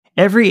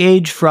Every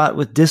age fraught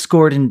with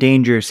discord and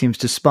danger seems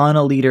to spawn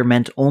a leader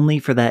meant only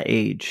for that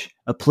age,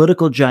 a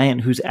political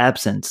giant whose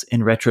absence,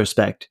 in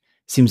retrospect,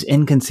 seems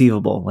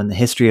inconceivable when the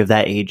history of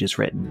that age is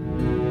written.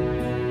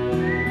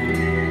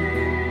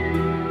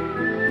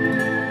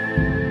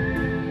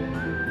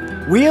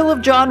 Wheel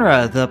of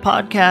Genre, the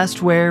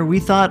podcast where we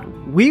thought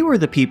we were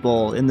the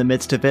people in the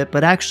midst of it,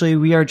 but actually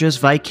we are just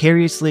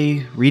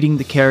vicariously reading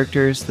the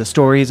characters, the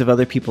stories of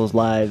other people's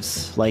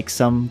lives, like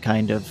some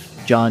kind of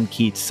John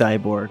Keats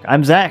cyborg.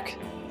 I'm Zach.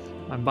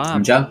 I'm Bob.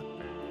 I'm John.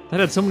 That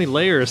had so many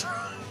layers.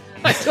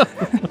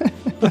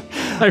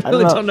 I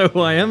really don't know who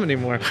I am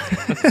anymore.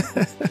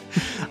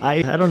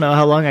 I don't know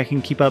how long I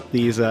can keep up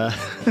these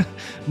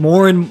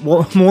more and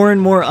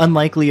more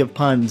unlikely of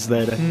puns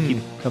that keep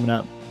coming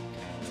up.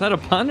 Is that a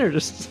pun or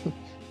just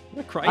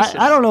a crisis?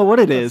 I don't know what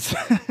it is.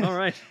 All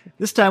right.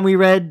 This time we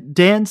read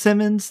Dan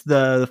Simmons'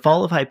 The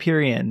Fall of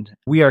Hyperion.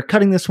 We are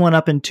cutting this one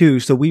up in two,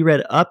 so we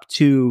read up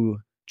to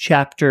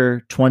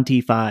chapter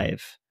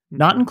 25.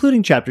 Not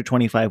including chapter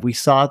 25. We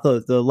saw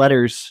the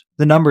letters,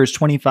 the numbers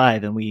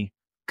 25, and we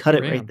cut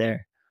it right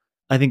there.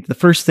 I think the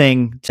first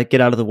thing to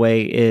get out of the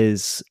way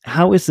is,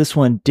 how is this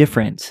one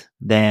different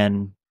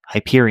than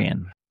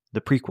Hyperion,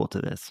 the prequel to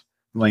this?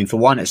 I mean, for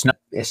one, it's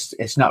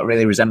not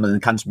really resembling the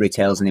Canterbury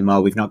Tales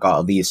anymore. We've not got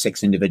all these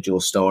 6 individual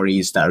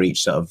stories that are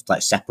each sort of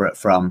like separate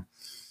from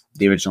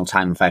the original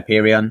time of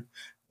Hyperion,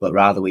 but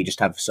rather we just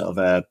have sort of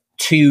a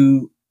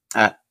two,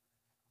 I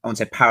won't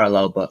say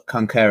parallel, but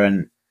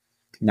concurrent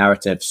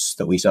narratives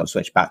that we sort of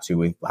switch back to.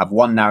 We have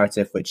one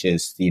narrative, which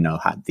is,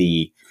 had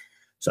the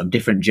sort of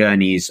different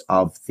journeys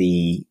of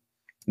the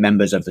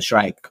members of the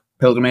Shrike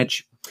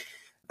pilgrimage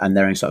and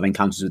their sort of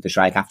encounters with the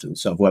Shrike after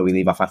sort of where we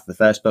leave off after the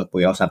first book. But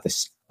we also have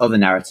this other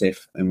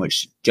narrative in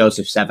which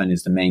Joseph Seven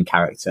is the main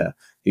character,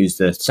 who's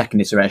the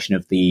second iteration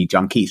of the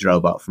John Keats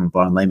robot from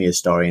Brian Lamia's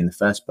story in the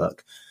first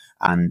book.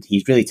 And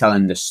he's really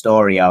telling the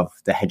story of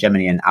the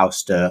hegemony and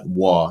ouster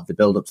war, the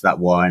build up to that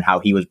war, and how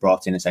he was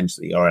brought in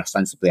essentially or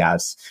ostensibly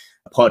as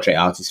a portrait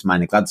artist for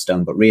Minor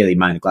Gladstone. But really,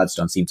 Minor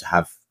Gladstone seemed to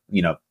have,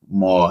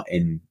 more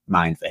in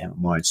mind for him,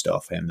 more in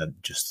store for him than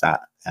just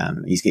that.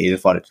 He's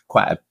afforded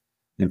quite an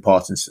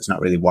importance that's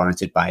not really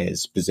warranted by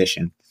his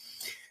position.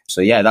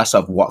 So yeah, that's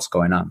sort of what's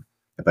going on.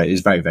 But it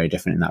is very, very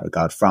different in that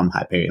regard from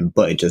Hyperion,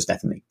 but it does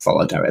definitely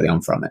follow directly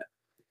on from it.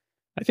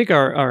 I think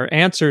our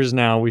answers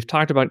now, we've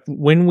talked about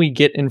when we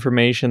get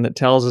information that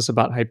tells us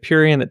about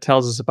Hyperion, that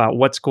tells us about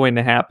what's going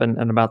to happen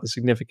and about the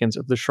significance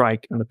of the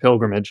Shrike and the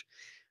pilgrimage.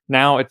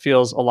 Now it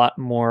feels a lot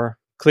more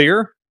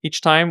clear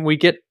each time we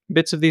get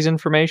bits of these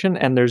information,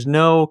 and there's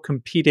no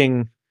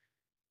competing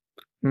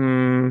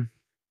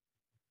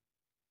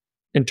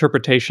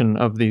interpretation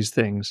of these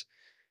things.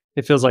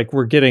 It feels like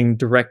we're getting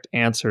direct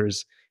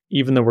answers,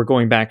 even though we're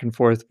going back and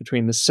forth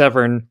between the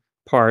Severn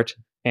part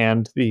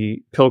and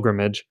the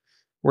pilgrimage.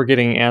 We're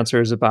getting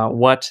answers about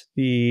what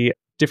the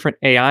different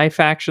AI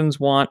factions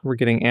want. We're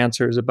getting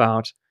answers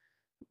about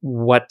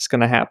what's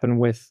going to happen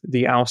with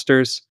the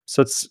ousters.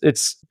 So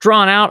it's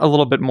drawn out a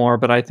little bit more,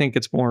 but I think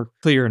it's more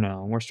clear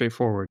now, more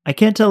straightforward. I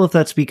can't tell if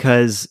that's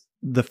because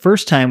the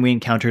first time we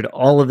encountered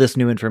all of this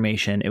new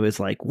information, it was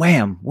like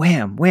wham,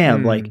 wham,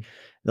 wham,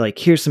 like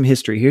here's some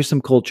history, here's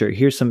some culture,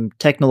 here's some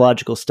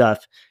technological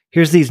stuff.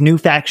 Here's these new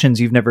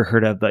factions you've never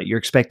heard of, but you're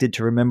expected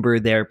to remember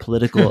their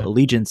political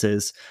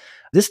allegiances.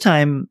 This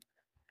time,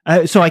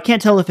 so I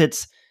can't tell if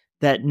it's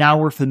that now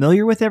we're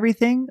familiar with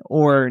everything,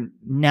 or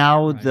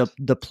now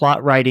the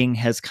plot writing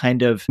has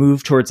kind of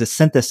moved towards a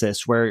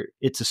synthesis where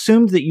it's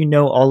assumed that you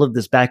know all of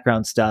this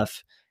background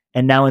stuff,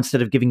 and now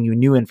instead of giving you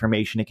new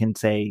information, it can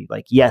say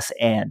like yes,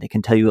 and it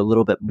can tell you a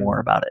little bit more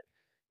about it.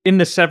 In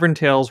the Severn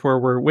Tales, where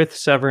we're with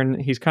Severn,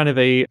 he's kind of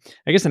an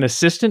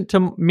assistant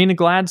to Mina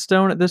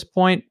Gladstone at this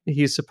point.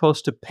 He's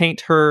supposed to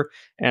paint her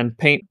and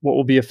paint what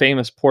will be a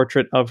famous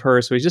portrait of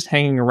her. So he's just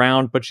hanging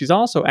around, but she's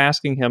also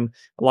asking him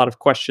a lot of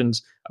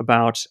questions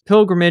about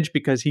pilgrimage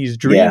because he's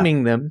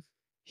dreaming them.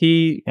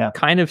 He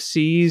kind of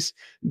sees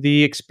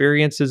the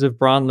experiences of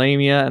Bron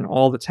Lamia and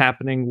all that's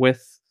happening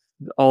with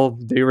all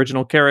of the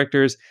original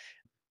characters.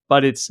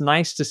 But it's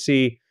nice to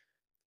see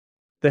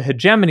the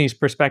hegemony's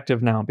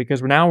perspective now,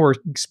 because now we're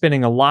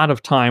spending a lot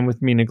of time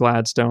with Mina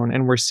Gladstone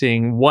and we're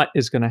seeing what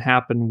is going to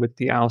happen with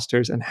the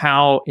ousters and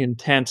how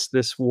intense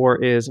this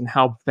war is and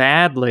how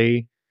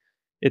badly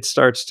it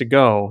starts to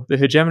go. The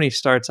hegemony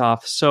starts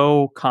off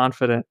so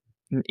confident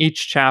in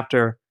each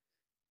chapter.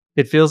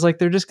 It feels like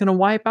they're just going to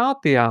wipe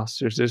out the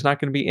ousters. There's not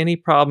going to be any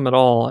problem at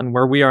all. And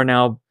where we are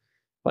now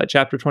by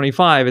chapter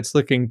 25, it's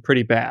looking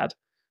pretty bad.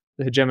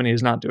 The hegemony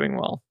is not doing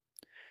well.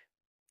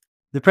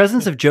 The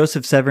presence of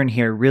Joseph Severn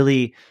here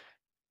really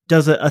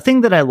does a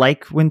thing that I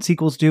like when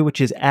sequels do, which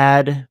is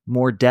add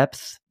more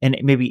depth and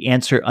maybe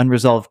answer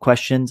unresolved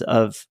questions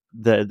of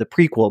the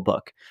prequel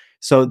book.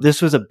 So this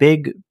was a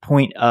big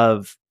point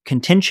of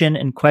contention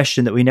and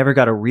question that we never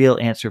got a real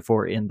answer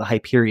for in the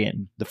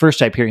first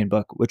Hyperion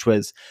book, which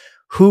was,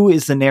 who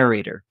is the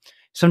narrator?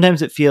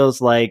 Sometimes it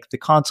feels like the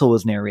console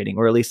was narrating,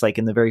 or at least like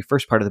in the very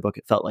first part of the book,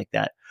 it felt like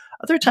that.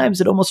 Other times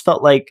it almost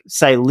felt like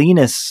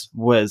Silenus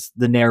was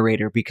the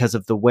narrator because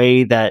of the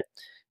way that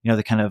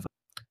the kind of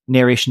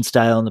narration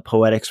style and the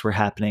poetics were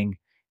happening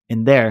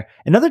in there.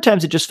 And other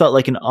times it just felt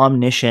like an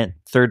omniscient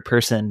third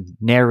person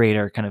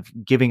narrator kind of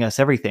giving us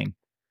everything.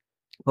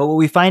 But what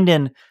we find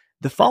in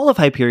The Fall of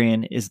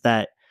Hyperion is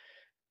that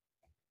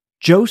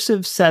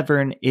Joseph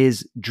Severn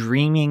is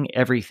dreaming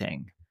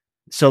everything.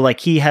 So like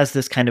he has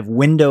this kind of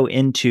window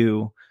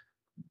into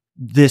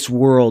this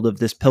world of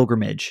this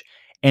pilgrimage,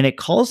 and it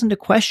calls into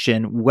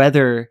question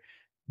whether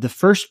the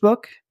first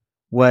book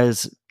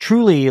was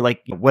truly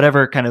like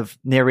whatever kind of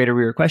narrator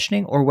we were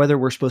questioning, or whether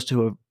we're supposed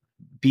to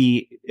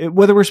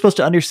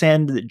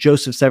understand that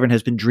Joseph Severn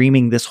has been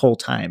dreaming this whole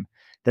time,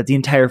 that the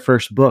entire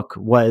first book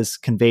was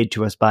conveyed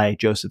to us by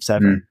Joseph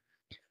Severn.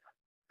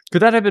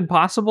 Could that have been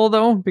possible,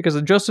 though?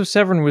 Because Joseph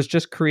Severn was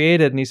just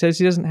created, and he says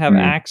he doesn't have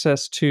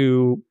access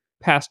to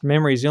past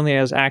memories. He only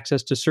has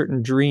access to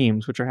certain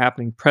dreams, which are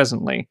happening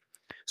presently.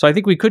 So I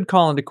think we could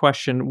call into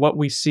question what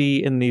we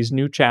see in these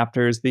new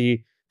chapters,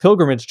 the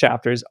pilgrimage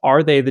chapters.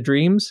 Are they the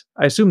dreams?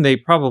 I assume they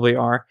probably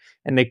are,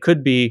 and they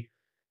could be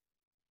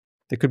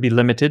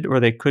limited, or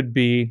they could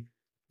be.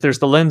 There's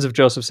the lens of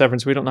Joseph Severn,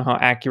 so we don't know how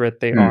accurate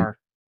they are.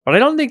 But I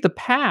don't think the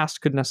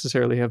past could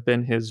necessarily have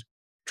been his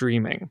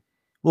dreaming.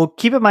 Well,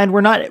 keep in mind,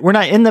 we're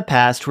not in the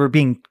past. We're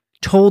being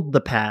told the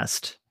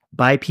past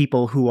by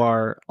people who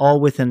are all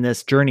within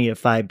this journey of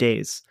 5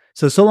 days.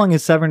 So long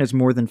as Severn is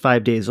more than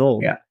 5 days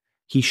old,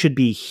 he should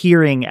be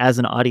hearing as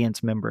an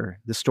audience member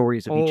the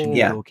stories of each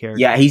individual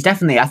character. Yeah, he's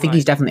definitely. I think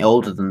he's definitely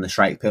older than the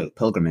Shrike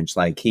pilgrimage.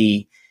 Like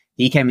he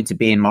came into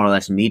being more or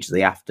less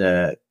immediately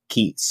after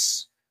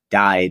Keats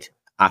died,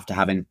 after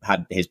having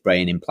had his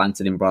brain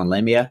implanted in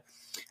Bronlemia,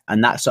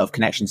 and that sort of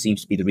connection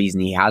seems to be the reason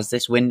he has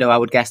this window. I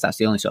would guess that's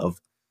the only sort of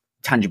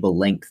tangible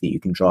link that you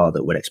can draw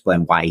that would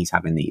explain why he's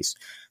having these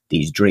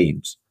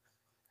dreams.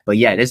 But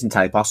yeah, it is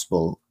entirely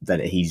possible that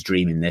he's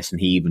dreaming this,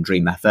 and he even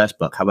dreamed that first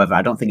book. However,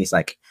 I don't think it's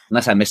like,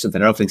 unless I missed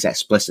something, I don't think it's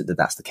explicit that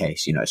that's the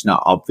case. It's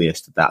not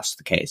obvious that that's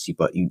the case.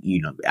 But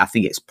I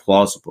think it's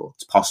plausible,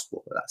 it's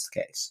possible that that's the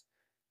case.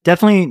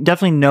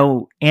 Definitely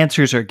no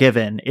answers are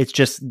given. It's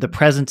just the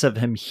presence of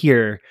him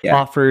here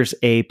offers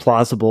a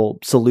plausible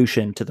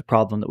solution to the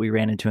problem that we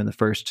ran into in the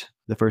first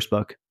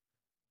book.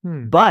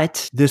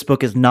 But this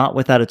book is not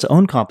without its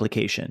own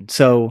complication.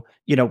 So,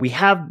 we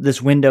have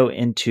this window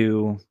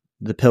into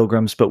the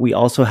pilgrims, but we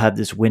also have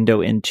this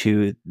window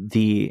into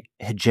the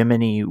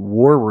hegemony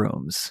war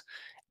rooms,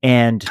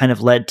 and kind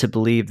of led to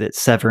believe that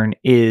Severn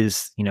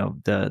is,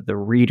 the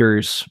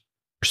reader's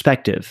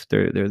perspective.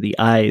 They're the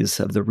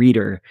eyes of the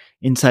reader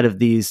inside of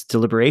these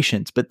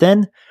deliberations. But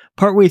then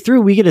partway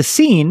through, we get a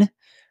scene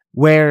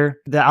where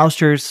the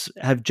ousters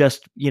have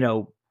just,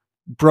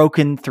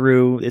 broken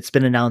through. It's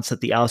been announced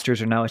that the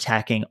ousters are now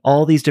attacking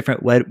all these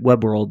different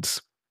web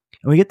worlds.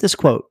 And we get this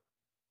quote.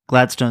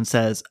 Gladstone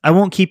says, "I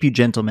won't keep you,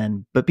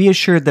 gentlemen, but be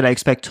assured that I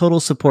expect total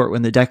support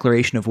when the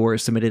declaration of war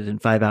is submitted in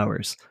 5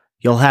 hours.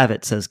 You'll have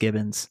it," says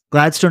Gibbons.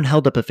 Gladstone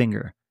held up a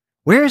finger.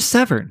 "Where is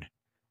Severn?"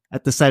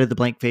 At the sight of the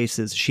blank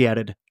faces, she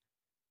added,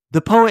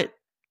 "The poet,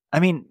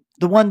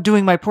 the one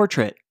doing my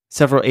portrait."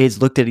 Several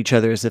aides looked at each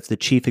other as if the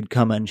chief had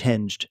come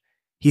unhinged.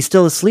 "He's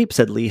still asleep,"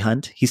 said Leigh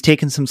Hunt. "He's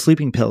taken some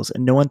sleeping pills,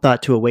 and no one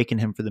thought to awaken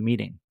him for the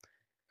meeting."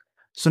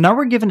 So now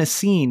we're given a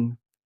scene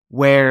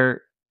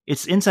where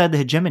it's inside the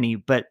hegemony,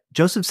 but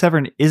Joseph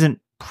Severn isn't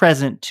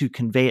present to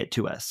convey it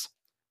to us.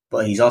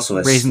 But he's also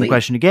asleep. Raising the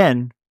question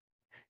again.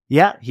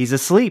 Yeah, he's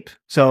asleep.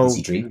 So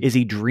is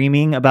he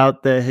dreaming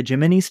about the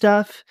hegemony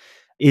stuff?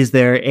 Is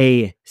there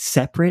a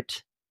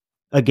separate,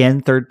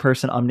 again,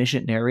 third-person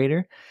omniscient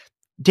narrator?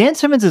 Dan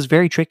Simmons is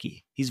very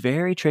tricky. He's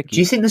very tricky. Do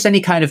you think there's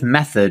any kind of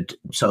method,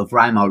 sort of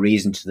rhyme or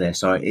reason to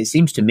this? Or it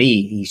seems to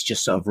me he's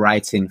just sort of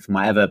writing from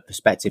whatever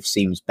perspective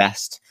seems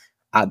best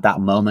at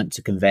that moment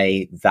to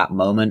convey that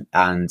moment.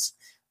 And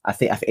I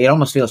think it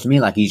almost feels to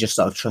me like he's just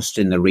sort of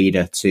trusting the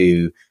reader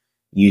to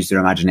use their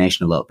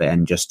imagination a little bit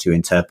and just to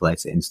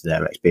interpolate it into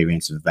their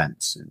experience of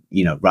events,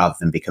 rather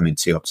than becoming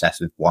too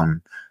obsessed with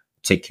one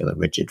particular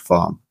rigid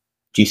form.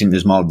 Do you think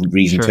there's more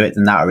reason to it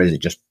than that, or is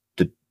it just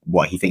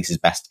what he thinks is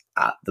best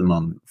at the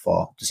moment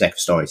for the sake of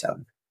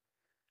storytelling?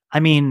 I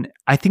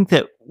think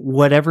that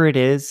whatever it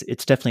is,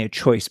 it's definitely a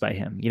choice by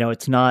him.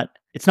 It's not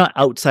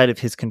outside of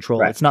his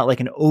control. Right. It's not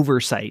like an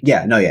oversight.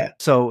 Yeah, no, yeah.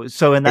 So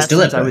in that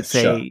sense, I would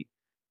say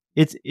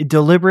it's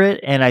deliberate,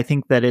 and I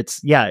think that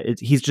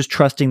he's just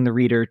trusting the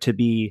reader to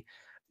be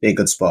a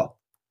good spot.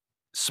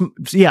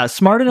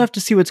 Smart enough to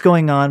see what's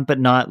going on, but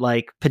not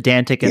like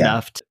pedantic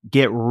enough to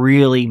get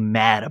really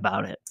mad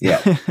about it.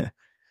 Yeah.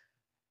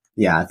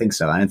 Yeah, I think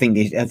so. And I think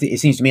it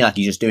seems to me like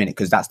he's just doing it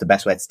because that's the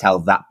best way to tell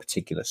that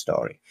particular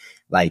story.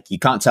 Like, you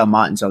can't tell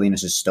Martin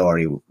Solinus'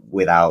 story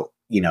without,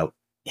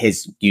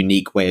 his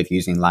unique way of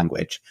using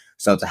language.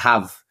 So to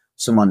have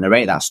someone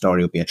narrate that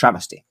story would be a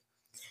travesty.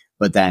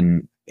 But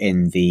then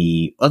in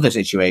the other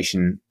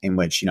situation in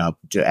which,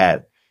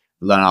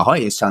 Leonard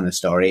Hoyt is telling the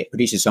story, it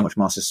produces so much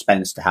more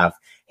suspense to have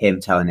him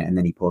telling it, and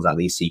then he pulls out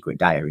these secret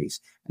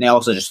diaries. And it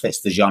also just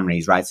fits the genre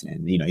he's writing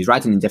in. He's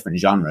writing in different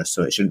genres,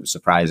 so it shouldn't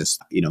surprise us.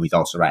 He's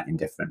also writing in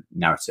different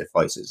narrative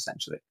voices,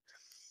 essentially.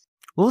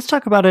 Well, let's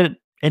talk about it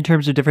in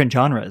terms of different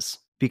genres,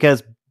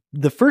 because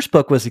the first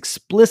book was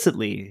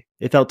explicitly,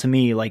 it felt to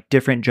me like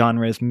different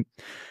genres,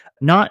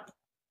 not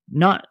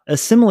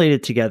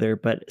assimilated together,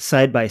 but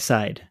side by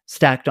side,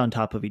 stacked on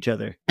top of each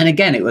other. And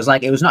again, it was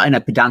not in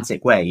a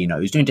pedantic way, you know,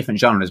 he was doing different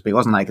genres, but it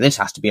wasn't like this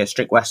has to be a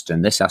strict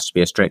Western, this has to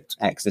be a strict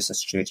X, this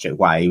has to be a strict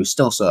Y. He was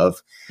still sort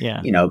of,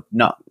 you know,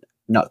 not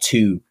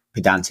too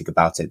pedantic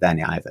about it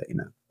then either, you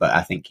know. But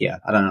I think,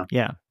 I don't know.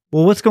 Yeah.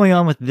 Well, what's going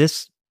on with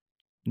this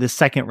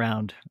second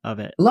round of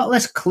it? A lot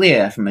less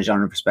clear from a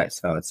genre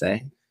perspective, I would say.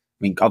 I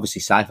mean, obviously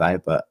sci-fi,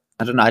 but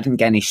I don't know. I didn't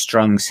get any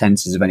strong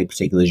senses of any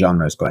particular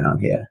genres going on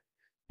here.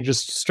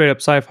 Just straight up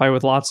sci-fi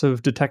with lots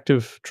of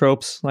detective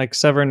tropes, like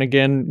Severn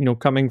again, you know,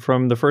 coming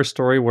from the first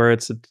story where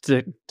it's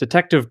a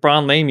detective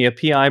Bron Lamia,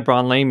 PI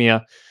Bron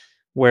Lamia,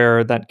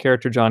 where that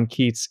character John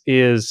Keats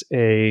is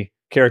a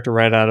character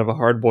right out of a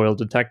hard-boiled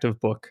detective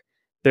book.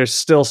 There's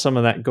still some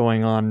of that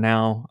going on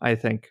now, I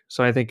think.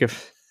 So I think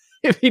if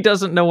he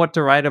doesn't know what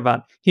to write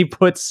about, he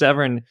puts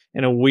Severn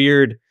in a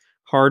weird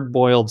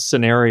hard-boiled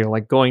scenario,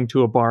 like going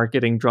to a bar,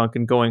 getting drunk,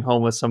 and going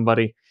home with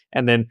somebody,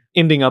 and then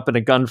ending up in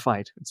a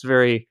gunfight. It's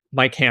very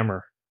Mike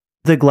Hammer.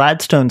 The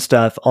Gladstone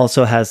stuff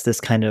also has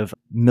this kind of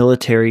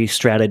military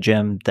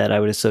stratagem that I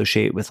would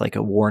associate with like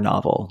a war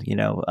novel, you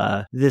know,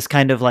 this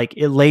kind of like,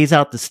 it lays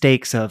out the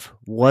stakes of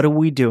what are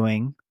we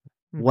doing?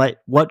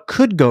 What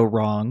could go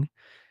wrong?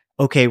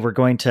 Okay, we're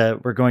going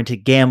to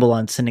gamble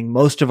on sending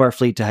most of our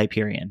fleet to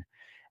Hyperion,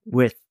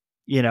 with,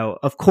 you know,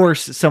 of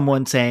course,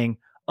 someone saying,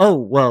 oh,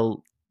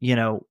 well, you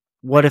know,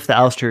 what if the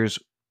ousters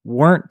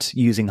weren't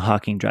using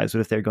Hawking drives? What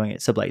if they're going at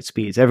sublight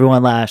speeds?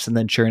 Everyone laughs, and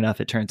then sure enough,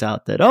 it turns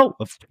out that,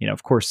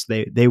 of course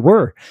they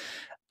were.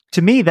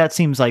 To me, that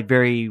seems like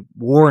very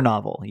war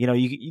novel. You know,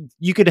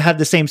 you could have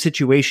the same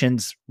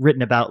situations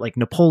written about like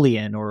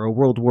Napoleon or a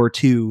World War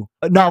II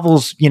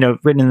novels, you know,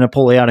 written in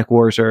Napoleonic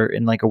Wars or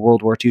in like a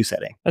World War II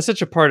setting. That's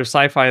such a part of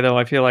sci-fi, though,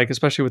 I feel like,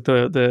 especially with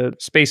the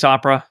space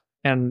opera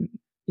and,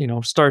 you know,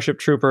 Starship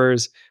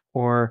Troopers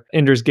or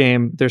Ender's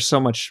Game.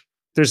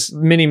 There's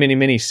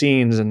many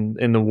scenes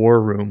in the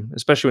war room,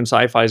 especially when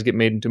sci-fis get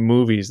made into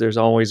movies. There's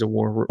always a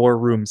war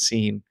room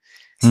scene.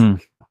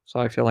 So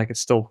I feel like it's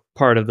still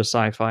part of the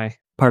sci-fi.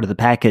 Part of the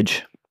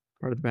package.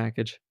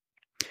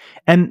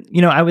 And,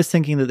 you know, I was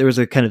thinking that there was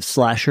a kind of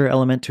slasher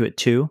element to it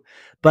too,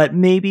 but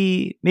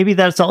maybe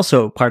that's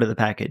also part of the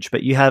package.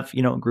 But you have,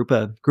 you know, a group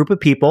of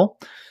people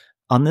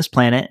on this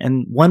planet,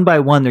 and one by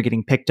one, they're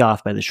getting picked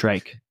off by the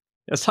Shrike.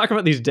 Let's talk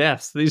about these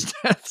deaths. These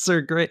deaths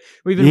are great.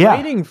 We've been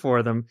waiting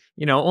for them.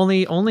 You know,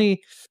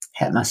 only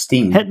Het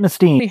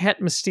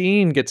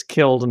gets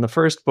killed in the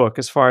first book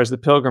as far as the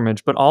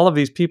pilgrimage, but all of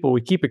these people, we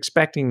keep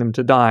expecting them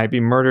to die, be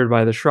murdered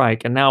by the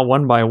Shrike, and now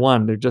one by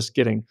one, they're just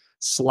getting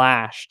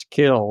slashed,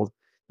 killed.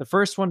 The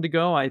first one to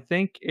go, I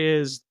think,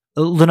 is...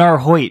 Lennar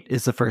Hoyt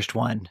is the first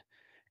one,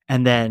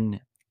 and then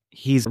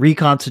he's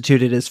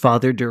reconstituted as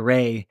Father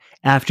Duray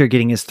after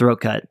getting his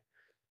throat cut.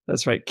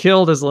 That's right,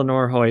 killed as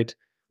Lennar Hoyt.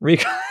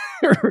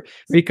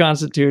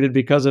 Reconstituted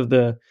because of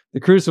the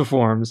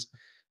cruciforms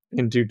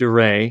into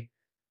Duray.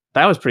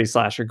 That was pretty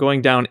slasher.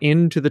 Going down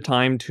into the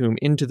time tomb,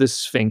 into the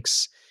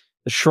Sphinx,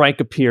 the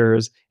Shrike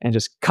appears and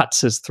just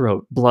cuts his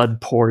throat.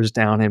 Blood pours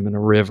down him in a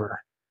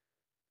river.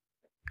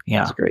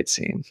 Yeah, it's a great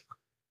scene.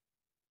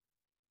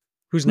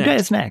 Who's next? Who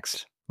is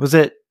next? Was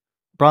it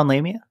Bron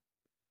Lamia?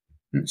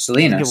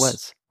 Silenus. I think it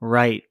was.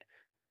 Right.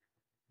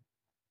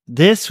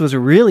 This was a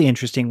really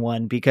interesting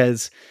one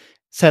because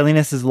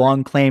Silenus has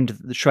long claimed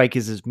that the Shrike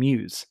is his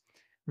muse.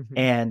 Mm-hmm.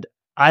 And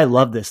I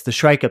love this. The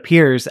Shrike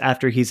appears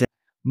after he's in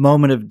a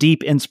moment of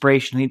deep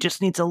inspiration. He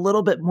just needs a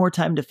little bit more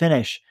time to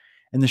finish.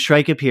 And the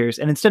Shrike appears.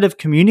 And instead of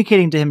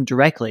communicating to him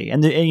directly,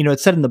 and you know,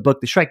 it's said in the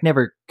book, the Shrike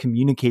never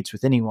communicates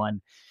with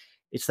anyone.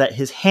 It's that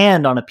his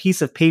hand on a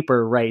piece of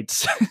paper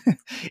writes,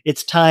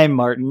 "It's time,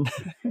 Martin."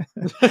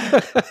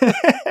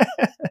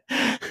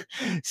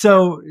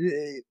 So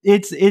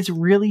it's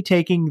really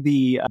taking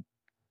the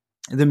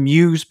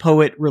muse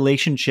poet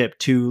relationship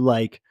to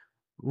like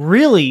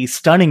really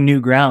stunning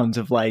new grounds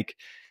of like,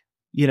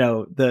 you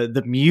know,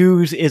 the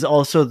muse is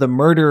also the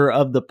murderer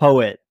of the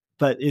poet,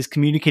 but is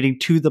communicating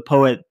to the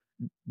poet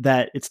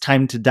that it's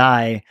time to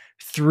die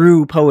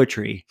through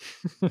poetry.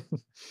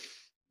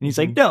 And he's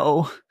like,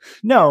 no.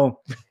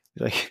 He's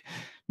like,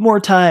 more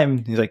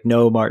time. He's like,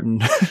 no, Martin.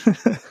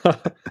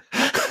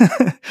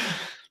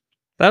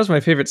 That was my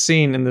favorite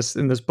scene in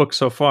this book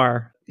so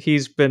far.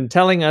 He's been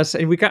telling us,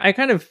 and I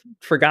kind of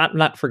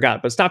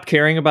but stopped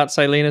caring about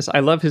Silenus. I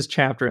love his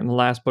chapter in the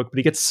last book, but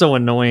he gets so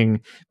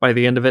annoying by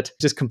the end of it,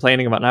 just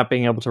complaining about not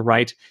being able to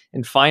write.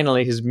 And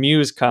finally, his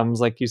muse comes,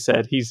 like you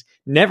said. He's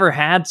never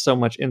had so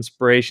much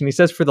inspiration. He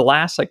says for the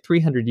last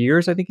 300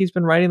 years, I think he's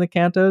been writing the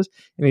cantos.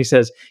 And he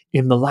says,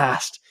 in the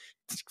last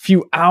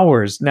few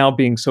hours, now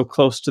being so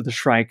close to the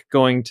Shrike,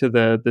 going to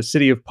the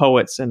city of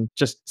poets and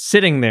just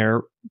sitting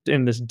there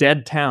in this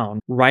dead town,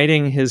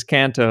 writing his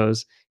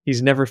cantos.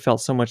 He's never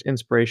felt so much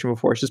inspiration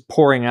before. It's just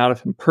pouring out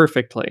of him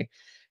perfectly.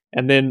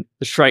 And then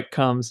the Shrike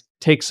comes,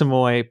 takes him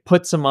away,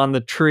 puts him on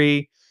the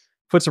tree,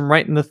 puts him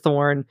right in the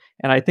thorn,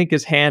 and I think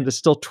his hand is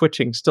still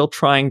twitching, still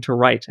trying to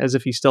write, as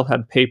if he still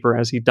had paper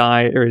as he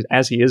died, or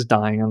as he is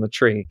dying on the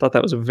tree. Thought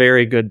that was a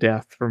very good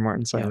death for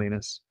Martin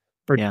Silenus.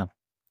 Yeah.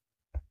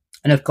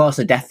 And of course,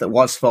 a death that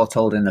was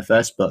foretold in the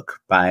first book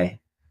by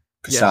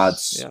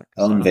Cassad's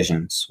own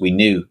visions. We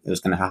knew it was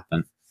going to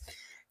happen.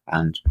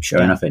 And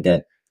sure enough, it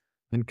did.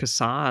 And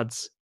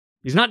Cassad's,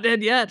 he's not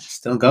dead yet.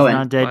 Still going. He's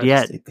not dead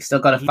yet. Still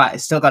got to fight.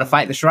 Still got to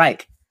fight the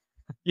Shrike.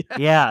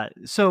 Yeah.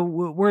 So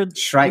we're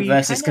Shrike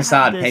versus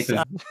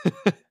Cassad.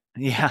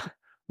 Yeah.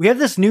 We have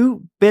this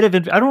new bit of,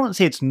 I don't want to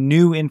say it's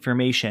new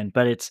information,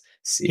 but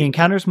he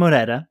encounters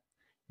Moneta.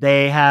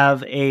 They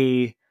have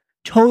a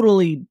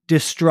totally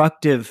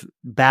destructive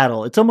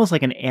battle. It's almost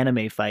like an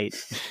anime fight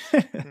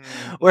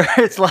where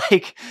it's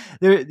like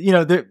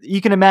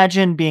you can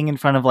imagine being in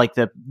front of like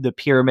the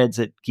pyramids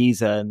at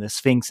Giza and the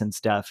Sphinx and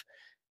stuff,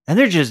 and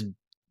they're just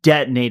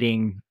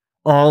detonating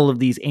all of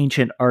these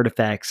ancient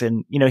artifacts.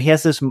 And he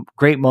has this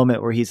great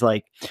moment where he's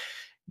like,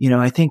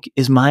 I think,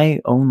 is my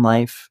own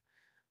life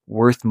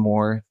worth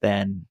more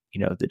than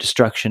the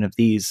destruction of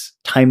these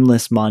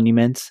timeless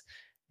monuments?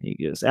 He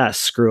goes,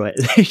 screw it.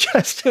 He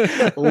just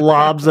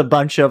lobs a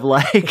bunch of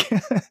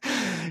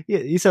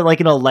he said like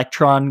an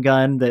electron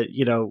gun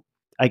that,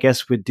 I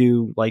guess would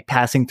do like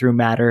passing through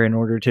matter in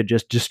order to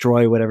just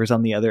destroy whatever's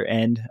on the other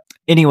end.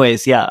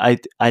 Anyways, yeah,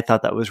 I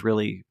thought that was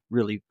really,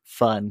 really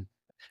fun.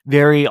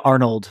 Very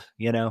Arnold,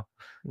 Yeah.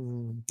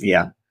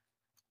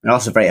 And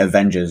also very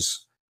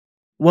Avengers.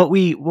 What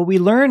we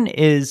learn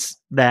is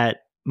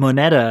that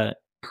Moneta,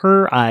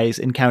 her eyes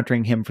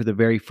encountering him for the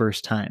very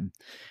first time.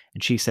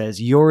 And she says,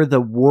 "You're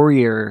the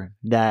warrior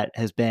that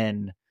has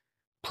been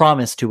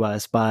promised to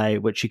us by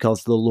what she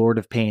calls the Lord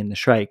of Pain, the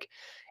Shrike."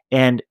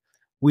 And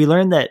we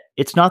learn that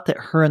it's not that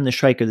her and the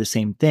Shrike are the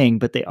same thing,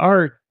 but they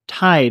are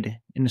tied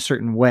in a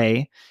certain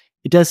way.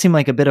 It does seem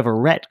like a bit of a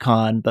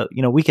retcon, but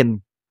we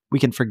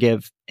can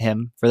forgive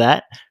him for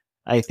that,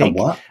 I think.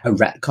 A what? A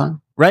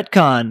retcon?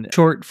 Retcon,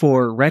 short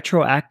for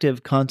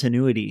retroactive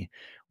continuity,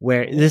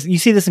 where you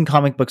see this in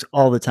comic books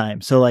all the time.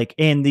 So like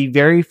in the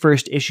very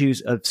first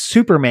issues of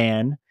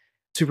Superman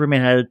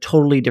had a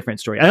totally different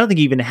story. I don't think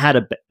he even had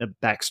a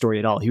backstory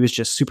at all. He was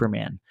just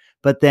Superman.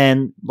 But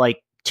then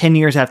like 10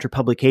 years after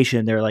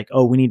publication, they're like,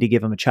 oh, we need to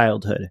give him a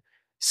childhood.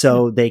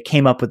 So they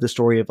came up with the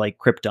story of like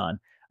Krypton.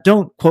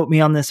 Don't quote me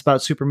on this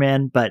about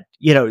Superman, but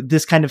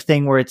this kind of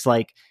thing where it's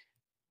like,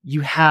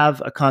 you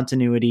have a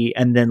continuity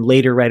and then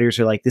later writers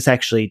are like, this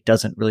actually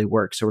doesn't really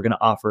work. So we're going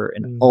to offer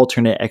an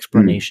alternate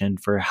explanation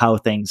for how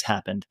things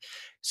happened.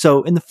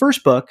 So in the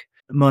first book,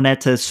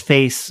 Moneta's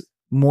face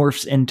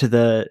morphs into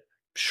the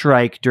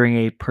Shrike during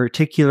a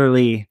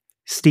particularly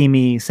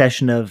steamy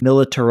session of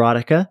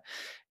militarotica.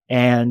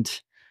 And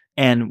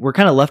we're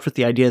kind of left with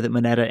the idea that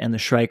Moneta and the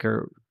Shrike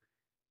are,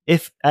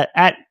 if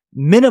at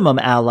minimum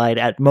allied,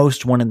 at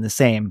most one and the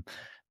same.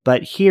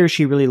 But here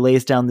she really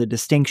lays down the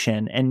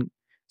distinction and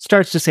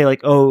starts to say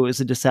like, oh,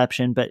 it's a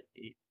deception, but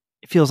it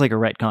feels like a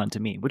retcon to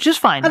me, which is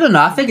fine. I don't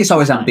know. I think it's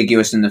always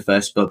ambiguous in the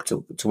first book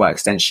to what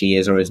extent she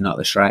is or is not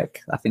the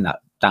Shrike. I think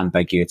that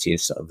ambiguity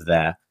is sort of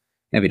there.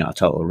 Maybe not a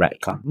total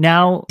retcon.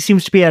 Now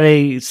seems to be at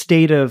a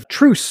state of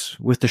truce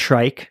with the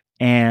Shrike,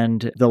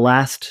 and the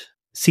last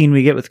scene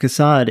we get with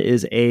Cassad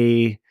is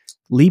a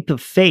leap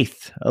of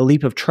faith, a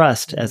leap of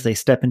trust as they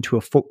step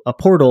into a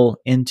portal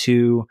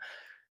into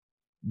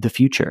the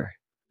future.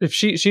 If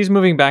she's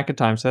moving back in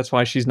time, so that's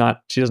why she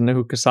doesn't know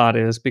who Cassad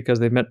is, because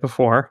they've met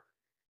before.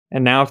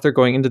 And now if they're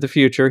going into the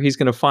future, he's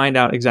going to find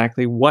out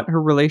exactly what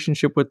her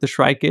relationship with the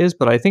Shrike is,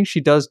 but I think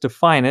she does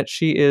define it.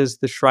 She is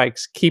the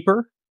Shrike's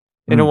keeper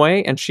in a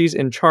way, and she's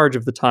in charge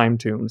of the time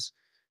tombs.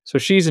 So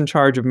she's in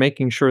charge of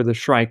making sure the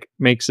Shrike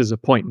makes his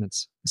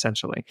appointments,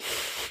 essentially.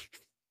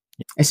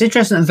 It's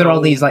interesting that there are all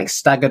these like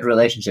staggered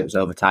relationships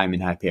over time in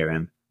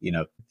Hyperion.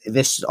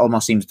 This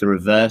almost seems the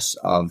reverse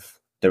of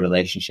the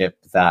relationship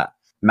that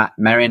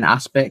Merian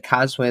Aspic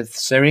has with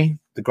Ciri,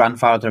 the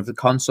grandfather of the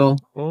consul,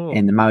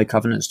 in the Maui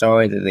Covenant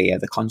story,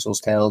 the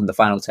consul's tale, and the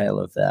final tale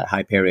of the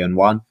Hyperion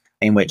 1,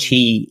 in which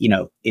he,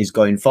 is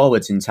going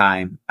forwards in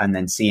time and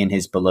then seeing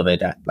his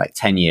beloved at like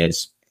 10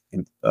 years,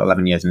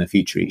 11 years in the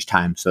future each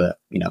time. So that,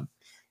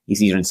 he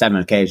sees her on 7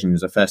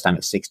 occasions. The first time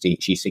at 60,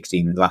 she's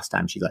 16, and the last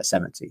time she's like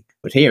 70.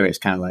 But here it's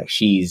kind of like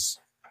she's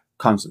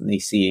constantly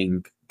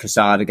seeing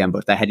Cassad again,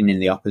 but they're heading in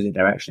the opposite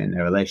direction in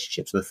their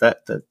relationship. So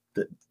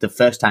the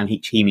first time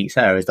he meets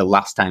her is the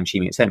last time she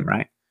meets him,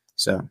 right?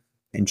 So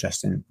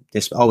interesting.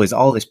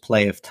 All this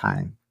play of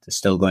time that's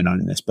still going on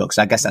in this book.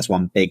 So I guess that's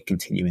one big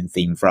continuing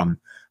theme from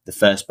the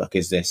first book,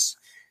 is this,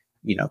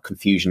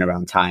 confusion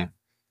around time.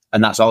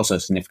 And that's also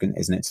significant,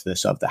 isn't it, to the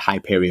sort of the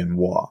Hyperion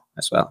War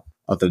as well,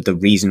 or the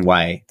reason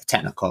why the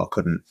Technocore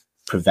couldn't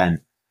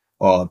prevent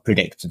or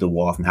predict the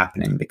war from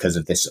happening, because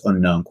of this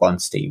unknown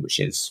quantity, which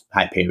is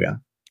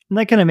Hyperion. And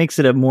that kind of makes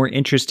it a more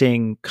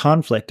interesting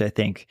conflict, I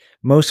think.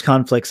 Most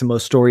conflicts and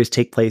most stories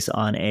take place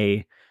on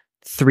a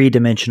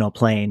 3-dimensional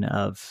plane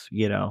of,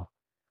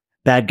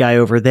 bad guy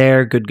over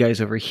there, good guys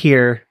over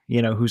here,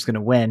 who's going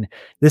to win.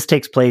 This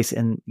takes place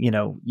in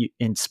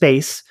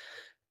space.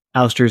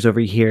 ousters over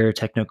here,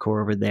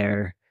 technocore over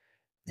there,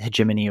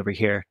 hegemony over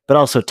here, but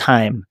also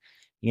time.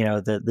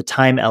 The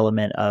time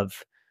element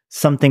of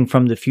something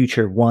from the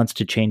future wants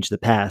to change the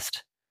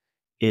past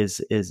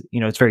is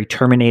it's very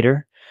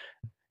Terminator,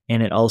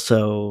 and it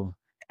also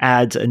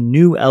adds a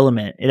new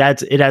element. It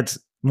adds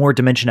more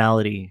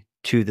dimensionality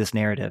to this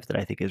narrative that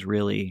I think is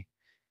really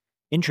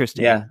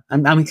interesting. Yeah,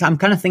 I'm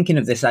kind of thinking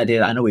of this idea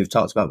that I know we've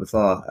talked about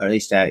before, or at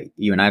least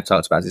you and I have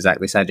talked about, is like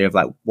this idea of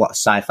like what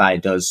sci-fi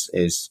does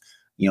is,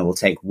 we'll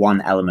take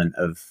one element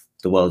of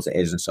the world as it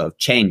is and sort of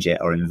change it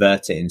or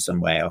invert it in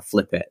some way or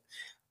flip it,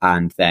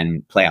 and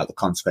then play out the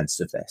consequences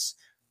of this.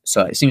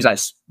 So it seems like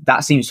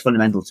that seems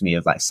fundamental to me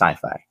of like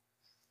sci-fi.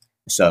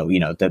 So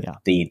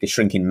the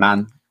shrinking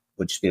man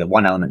would just be that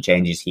one element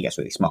changes, he gets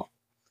really small.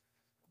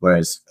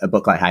 Whereas a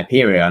book like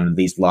Hyperion,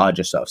 these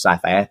larger sort of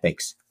sci-fi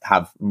epics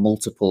have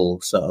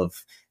multiple sort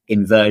of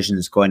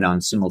inversions going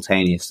on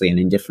simultaneously and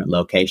in different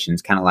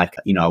locations, kind of like,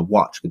 a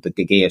watch with the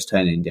gears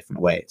turning in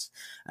different ways.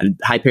 And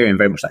Hyperion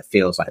very much like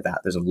feels like that.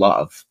 There's a lot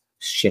of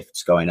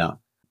shifts going on,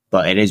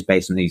 but it is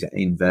based on these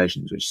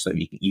inversions, which so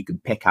you can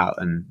pick out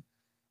and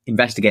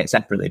investigate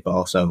separately, but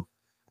also,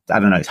 I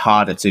don't know, it's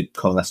harder to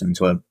coalesce them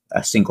into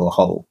a single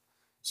whole.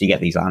 So you get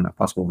these,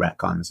 possible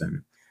retcons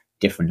and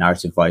different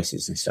narrative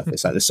voices and stuff.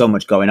 It's like there's so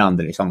much going on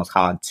that it's almost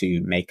hard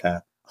to make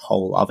a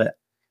whole of it.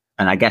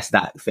 And I guess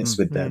that fits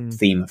with the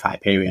theme of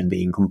Hyperion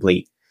being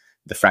complete,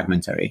 the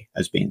fragmentary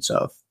as being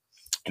sort of,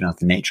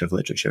 the nature of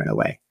literature in a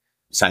way.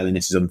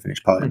 Silence is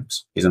unfinished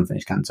poems, is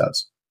unfinished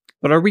cantos.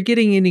 But are we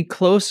getting any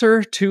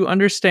closer to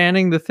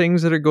understanding the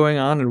things that are going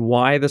on and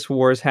why this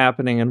war is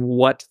happening and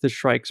what the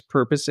Shrike's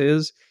purpose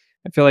is?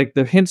 I feel like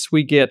the hints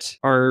we get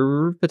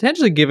are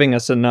potentially giving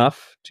us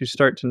enough to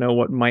start to know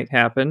what might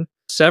happen.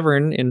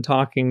 Severn, in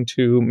talking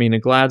to Mina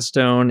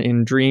Gladstone,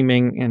 in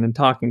dreaming, and in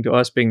talking to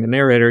us being the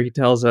narrator, he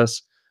tells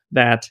us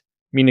that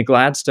Mina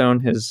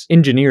Gladstone has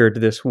engineered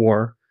this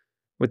war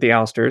with the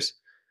ousters,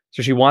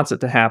 so she wants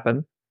it to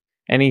happen.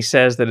 And he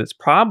says that it's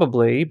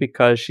probably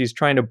because she's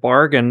trying to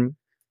bargain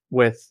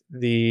with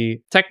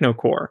the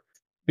Technocore,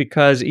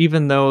 because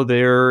even though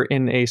they're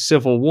in a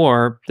civil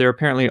war, they're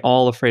apparently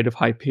all afraid of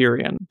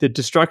Hyperion. The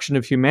destruction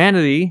of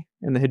humanity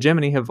and the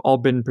hegemony have all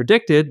been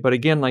predicted, but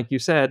again, like you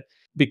said,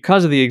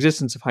 because of the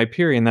existence of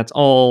Hyperion,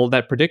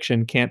 that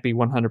prediction can't be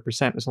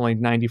 100%. It's only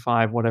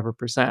 95 whatever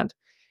percent.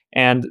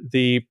 And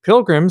the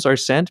pilgrims are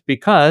sent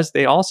because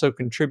they also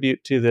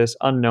contribute to this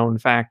unknown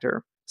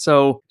factor.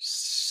 So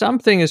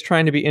something is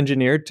trying to be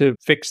engineered to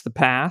fix the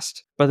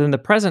past, but then the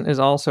present is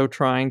also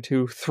trying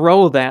to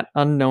throw that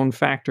unknown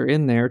factor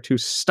in there to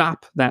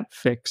stop that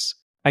fix.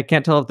 I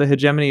can't tell if the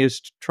hegemony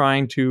is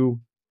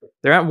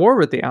they're at war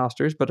with the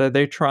ousters, but are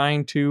they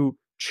trying to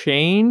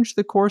change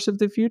the course of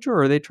the future,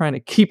 or are they trying to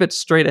keep it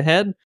straight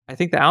ahead? I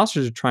think the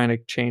ousters are trying to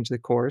change the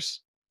course.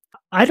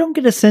 I don't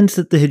get a sense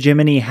that the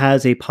hegemony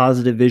has a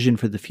positive vision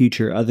for the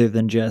future other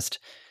than just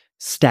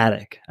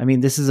static. I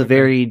mean, this is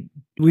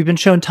we've been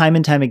shown time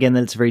and time again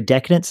that it's a very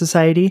decadent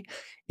society.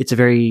 It's a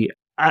very,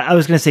 I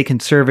was going to say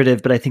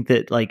conservative, but I think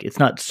that like it's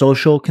not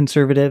social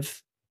conservatism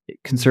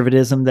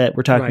that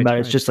we're talking about.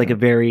 It's just like a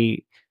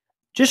very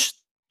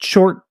just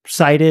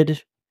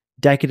short-sighted,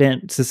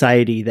 decadent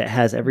society that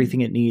has everything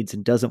it needs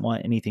and doesn't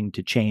want anything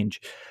to change.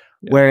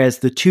 Yeah. Whereas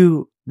the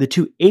two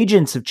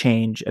agents of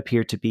change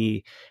appear to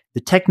be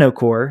the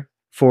Technocore,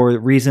 for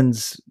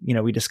reasons,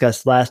 we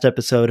discussed last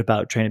episode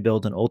about trying to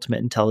build an ultimate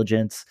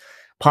intelligence,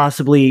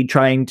 possibly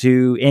trying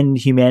to end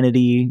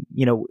humanity.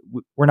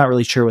 We're not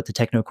really sure what the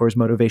Technocore's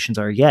motivations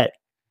are yet.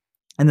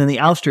 And then the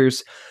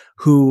ousters,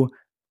 who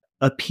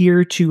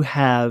appear to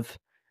have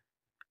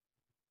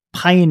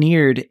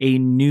pioneered a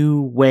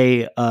new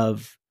way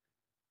of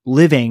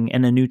living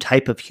and a new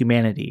type of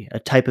humanity, a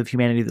type of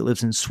humanity that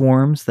lives in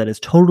swarms, that is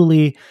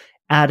totally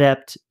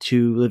adept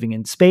to living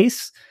in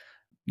space.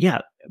 Yeah,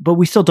 but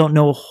we still don't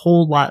know a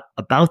whole lot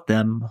about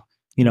them,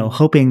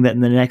 hoping that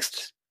in the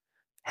next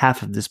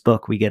half of this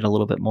book, we get a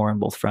little bit more on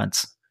both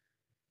fronts.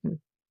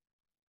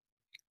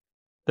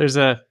 There's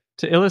to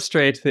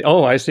illustrate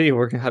I see.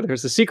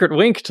 There's a secret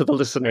wink to the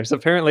listeners.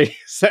 Apparently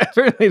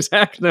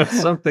Zach knows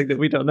something that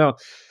we don't know.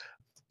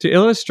 To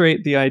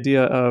illustrate the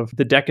idea of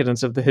the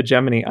decadence of the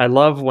hegemony, I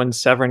love when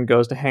Severn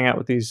goes to hang out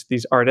with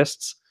these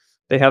artists.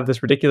 They have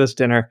this ridiculous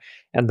dinner,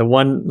 and the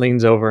one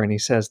leans over and he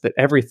says that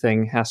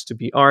everything has to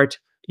be art,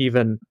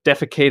 even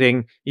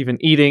defecating, even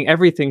eating,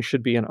 everything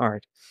should be an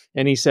art.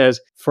 And he says,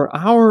 for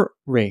our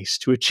race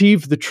to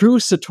achieve the true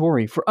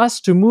Satori, for us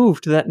to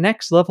move to that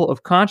next level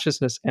of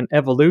consciousness and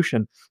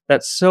evolution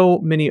that so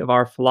many of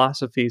our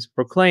philosophies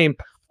proclaim,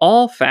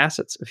 all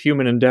facets of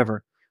human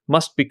endeavor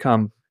must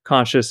become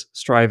conscious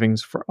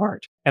strivings for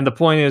art. And the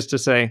point is to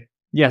say,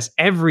 yes,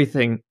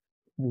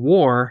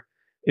 war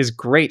is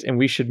great, and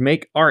we should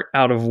make art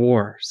out of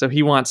war. So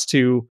he wants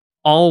to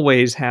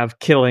always have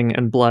killing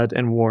and blood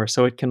and war,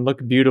 so it can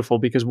look beautiful,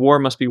 because war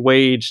must be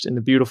waged in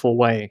a beautiful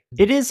way.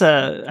 It is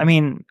I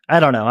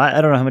don't know.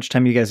 I don't know how much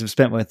time you guys have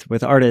spent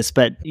with artists,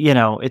 but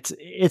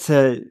it's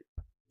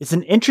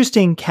an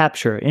interesting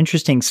capture,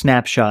 interesting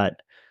snapshot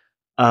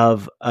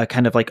of a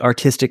kind of like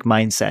artistic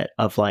mindset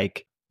of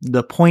like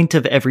the point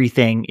of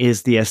everything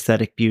is the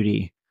aesthetic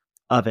beauty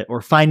of it,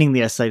 or finding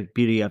the aesthetic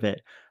beauty of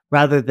it,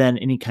 rather than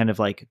any kind of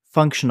like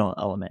functional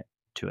element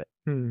to it.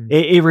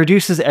 It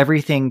reduces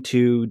everything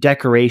to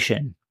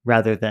decoration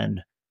rather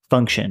than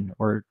function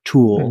or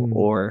tool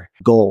or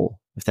goal,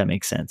 if that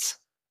makes sense.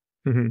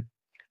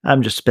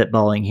 I'm just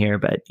spitballing here,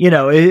 but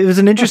it was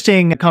an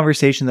interesting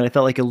conversation that I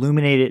felt like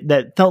illuminated,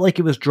 that felt like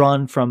it was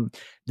drawn from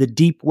the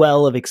deep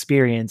well of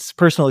experience,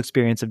 personal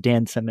experience of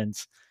Dan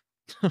Simmons.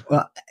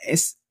 Well,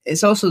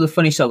 it's also the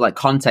funny sort of like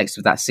context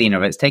of that scene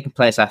of it. It's taking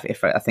place,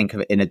 if I think of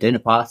it, in a dinner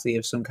party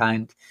of some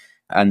kind,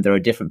 and there are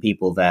different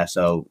people there.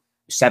 So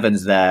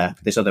Seven's there,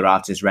 this other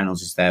artist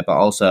Reynolds is there, but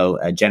also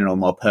General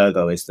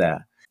Morpurgo is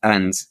there.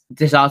 And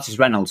this artist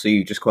Reynolds, who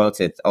you just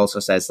quoted,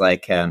 also says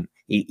like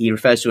he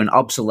refers to an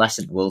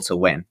obsolescent will to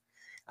win,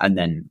 and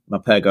then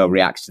Morpurgo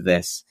reacts to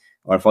this,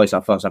 or a voice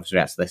officer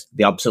reacts to this: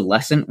 the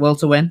obsolescent will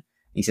to win.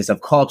 He says,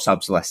 "Of course,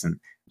 obsolescent.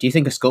 Do you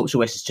think a sculpture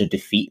wishes to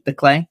defeat the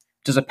clay?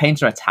 Does a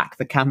painter attack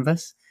the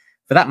canvas?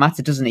 For that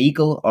matter, does an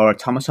eagle or a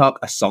tomahawk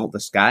assault the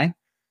sky?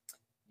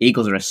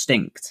 Eagles are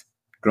extinct,"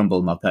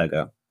 grumbled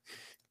Morpurgo.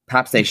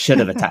 "Perhaps they should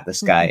have attacked the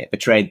sky. It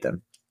betrayed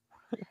them."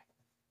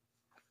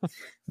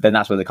 Then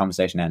that's where the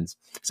conversation ends.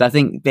 So I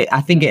think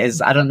it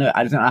is. I don't know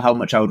how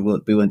much I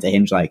would be willing to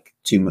hinge like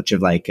too much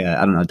of like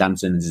I don't know Dan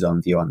Simmons'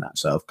 own view on that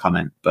sort of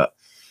comment, but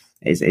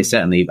it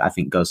certainly, I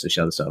think, goes to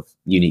show the sort of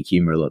unique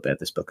humor a little bit of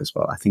this book as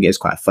well. I think it is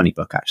quite a funny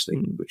book actually,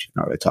 which we've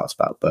not really talked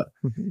about, but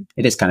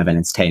it is kind of an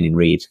entertaining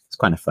read. It's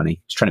kind of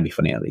funny. It's trying to be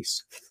funny at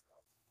least.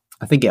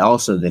 I think it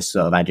also, this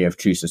sort of idea of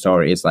true to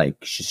story is like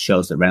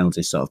shows that Reynolds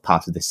is sort of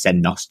part of this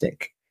Zen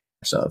Gnostic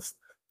sort of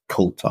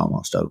cult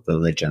almost, of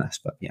religion, I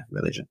suppose. Yeah,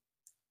 religion.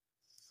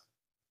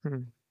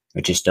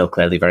 Which is still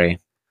clearly very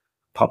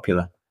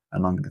popular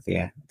among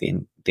the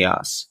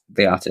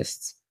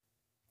artists.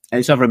 And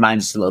it sort of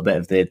reminds us a little bit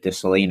of the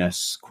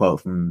Salinas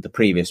quote from the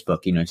previous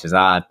book. He says,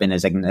 "I've been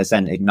as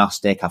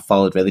agnostic, I've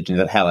followed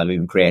religions, hell, I've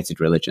even created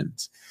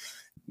religions."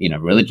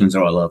 Religions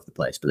are all over the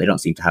place, but they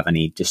don't seem to have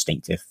any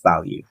distinctive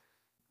value.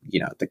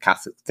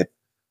 The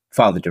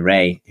Father de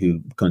Rey,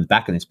 who comes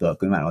back in this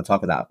book, we might want to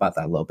talk about that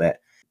a little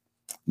bit.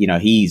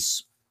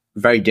 He's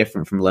very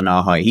different from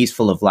Lenore Hoy. He's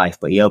full of life,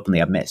 but he openly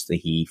admits that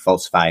he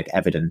falsified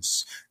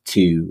evidence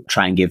to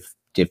try and give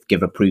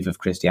a proof of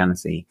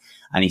Christianity.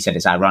 And he said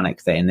it's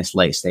ironic that in this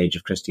late stage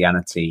of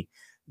Christianity,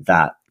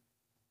 that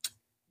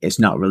it's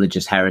not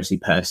religious heresy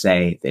per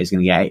se that is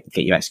going to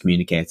get you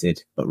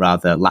excommunicated, but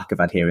rather lack of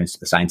adherence to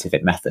the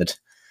scientific method.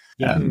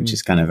 Which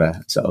is kind of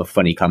a sort of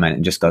funny comment,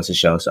 and just goes to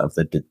show sort of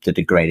the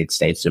degraded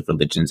status of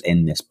religions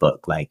in this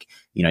book. Like,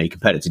 you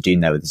compare it to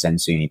Dune there with the Zen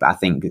Sunni, but I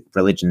think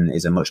religion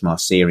is a much more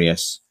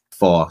serious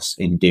force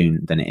in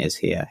Dune than it is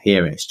here.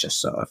 Here it's just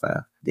sort of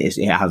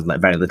it has like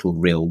very little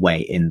real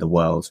weight in the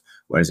world,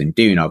 whereas in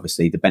Dune,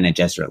 obviously, the Bene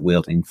Gesserit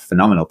wielding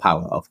phenomenal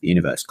power of the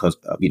universe because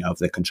of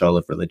the control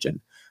of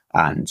religion.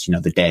 And,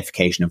 the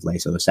deification of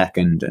Leto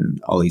II and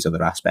all these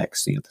other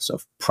aspects, the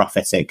sort of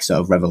prophetic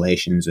sort of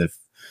revelations of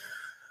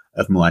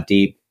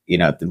Muad'Dib.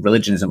 The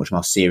religion is a much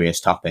more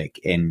serious topic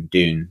in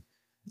Dune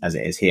as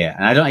it is here.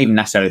 And I don't even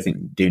necessarily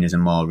think Dune is a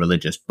more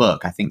religious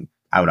book. I think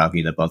I would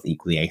argue they're both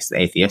equally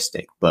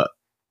atheistic, but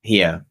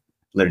here,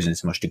 religion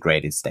is a much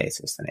degraded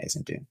status than it is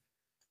in Dune.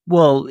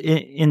 Well,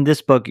 in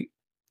this book,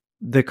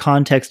 the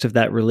context of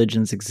that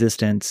religion's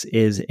existence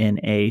is in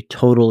a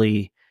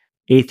totally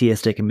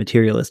atheistic and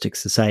materialistic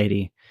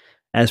society,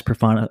 as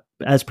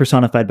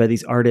personified by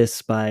these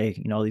artists, by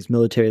all these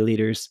military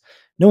leaders.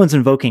 No one's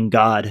invoking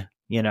God,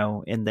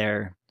 in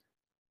their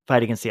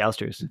fight against the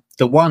ousters.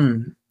 The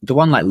one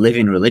like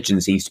living religion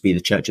seems to be the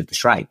Church of the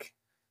Shrike,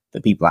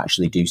 that people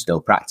actually do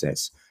still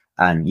practice,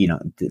 and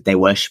they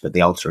worship at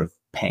the altar of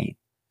pain.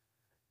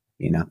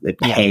 The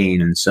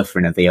pain and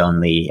suffering are the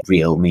only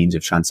real means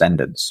of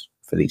transcendence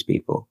for these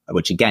people,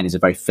 which again is a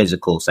very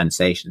physical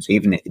sensation. So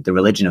even the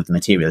religion of the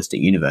materialistic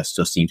universe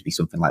does seem to be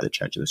something like the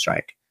Church of the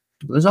Shrike.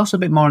 But there's also a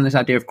bit more on this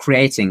idea of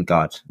creating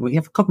God. We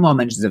have a couple more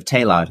mentions of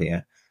Teilhard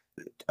here.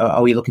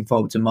 Are we looking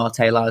forward to more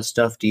Teilhard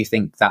stuff? Do you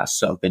think that's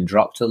sort of been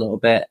dropped a little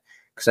bit?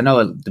 Because I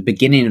know at the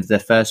beginning of the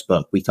first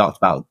book, we talked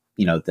about,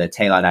 the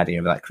Teilhard idea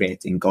of like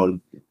creating God,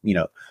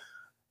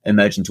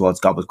 emerging towards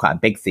God was quite a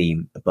big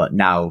theme. But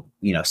now,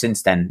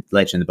 since then,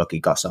 later in the book, it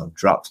got sort of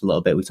dropped a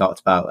little bit. We talked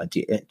about,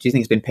 do you think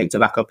it's been picked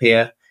back up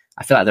here?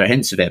 I feel like there are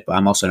hints of it, but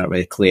I'm also not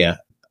really clear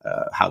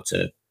how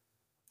to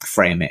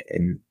frame it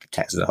in the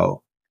text as a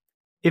whole.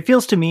 It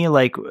feels to me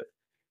like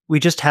we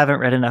just haven't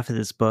read enough of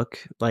this book.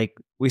 Like,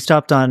 we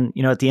stopped on,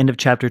 at the end of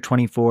chapter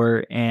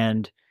 24,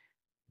 and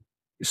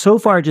so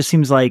far it just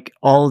seems like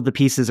all of the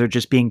pieces are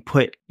just being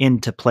put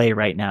into play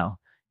right now.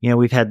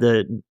 We've had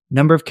the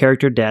number of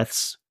character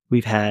deaths,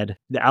 we've had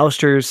the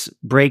ousters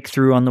break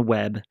through on the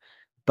web,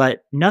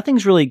 but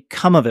nothing's really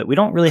come of it. We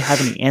don't really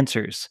have any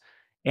answers.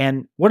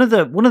 And one of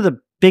the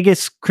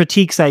biggest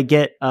critiques I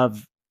get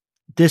of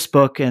this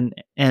book and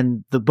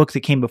the book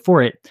that came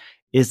before it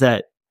is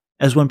that,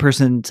 as one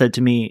person said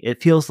to me,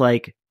 it feels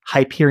like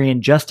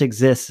Hyperion just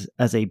exists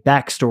as a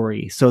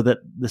backstory so that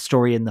the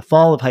story in the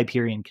fall of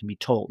Hyperion can be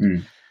told.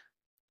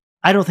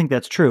 I don't think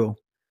that's true.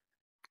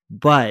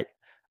 But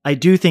I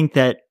do think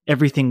that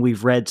everything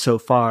we've read so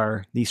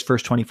far, these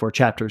first 24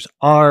 chapters,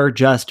 are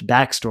just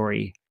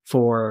backstory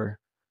for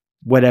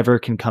whatever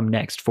can come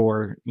next,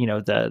 for, you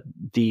know,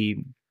 the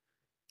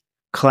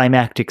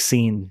climactic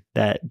scene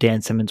that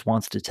Dan Simmons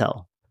wants to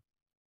tell.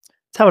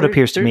 That's how it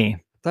appears to me.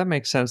 That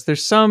makes sense.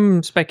 There's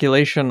some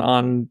speculation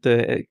on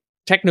the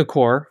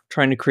Technocore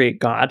trying to create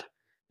God.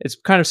 It's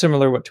kind of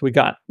similar what we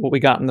got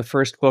in the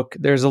first book.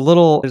 There's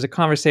a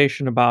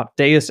conversation about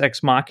Deus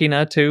Ex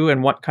Machina too,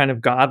 and what kind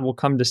of God will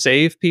come to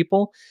save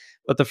people.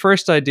 But the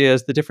first idea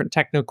is the different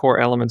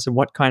Technocore elements and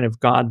what kind of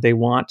God they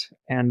want,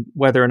 and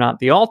whether or not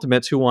the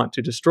Ultimates, who want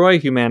to destroy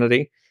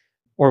humanity,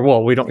 or,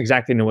 well, we don't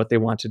exactly know what they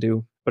want to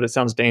do, but it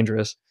sounds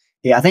dangerous.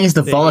 Yeah, I think it's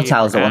the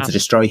volatiles that want to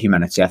destroy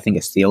humanity. I think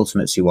it's the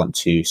Ultimates who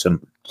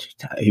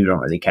who don't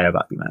really care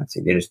about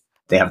humanity.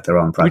 They have their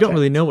own project. We don't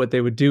really know what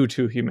they would do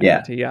to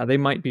humanity. Yeah, they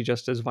might be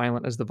just as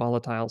violent as the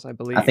volatiles, I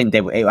believe. I think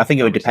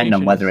it would depend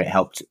on whether it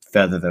helped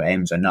further their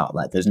aims or not.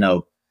 Like, there's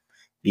no,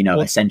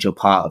 essential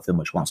part of them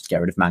which wants to get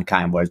rid of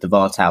mankind. Whereas the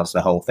volatiles,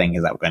 the whole thing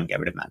is that we're going to get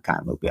rid of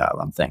mankind. We'll be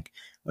our own thing.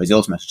 Whereas the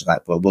Ultimates are just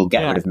like, well, we'll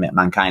get rid of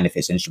mankind if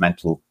it's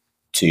instrumental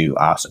to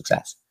our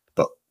success.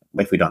 But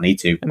if we don't need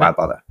to, why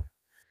bother?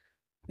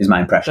 Is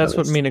my impression. That's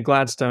what Mina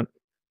Gladstone.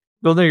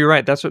 Well, no, you're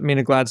right. That's what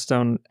Mina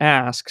Gladstone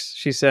asks.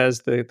 She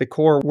says the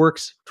core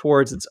works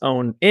towards its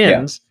own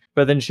ends,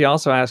 but then she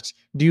also asks,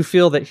 do you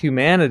feel that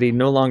humanity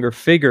no longer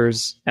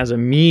figures as a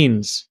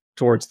means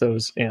towards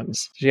those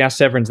ends? She asks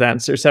Severance that,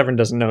 and Severin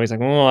doesn't know. He's like,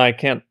 well, I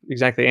can't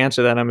exactly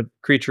answer that. I'm a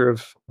creature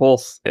of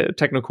both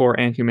Technocore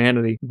and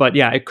humanity. But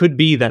yeah, it could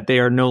be that they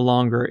are no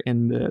longer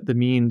in the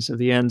means of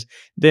the ends.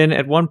 Then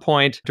at one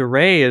point,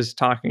 DeRay is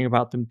talking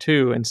about them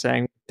too and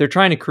saying they're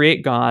trying to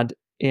create God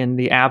in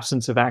the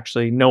absence of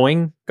actually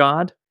knowing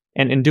God.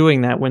 And in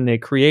doing that, when they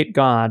create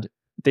God,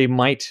 they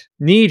might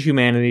need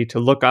humanity to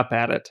look up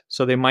at it.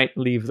 So they might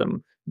leave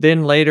them.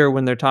 Then later,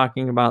 when they're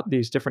talking about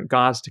these different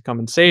gods to come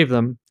and save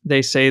them,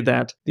 they say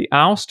that the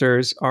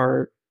Ousters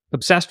are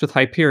obsessed with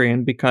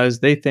Hyperion because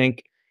they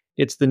think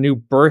it's the new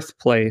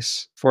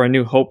birthplace for a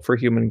new hope for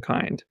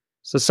humankind.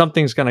 So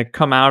something's going to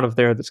come out of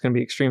there that's going to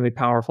be extremely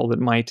powerful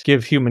that might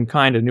give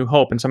humankind a new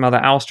hope. And somehow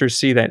the Ousters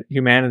see that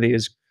humanity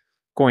is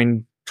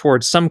going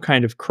towards some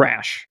kind of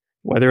crash.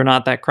 Whether or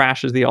not that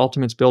crash is the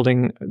Ultimates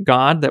building a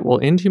god that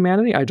will end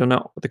humanity, I don't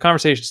know. But the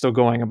conversation's still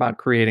going about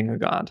creating a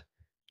god.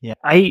 Yeah,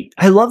 I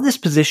love this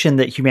position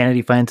that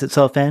humanity finds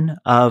itself in,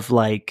 of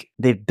like,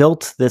 they've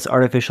built this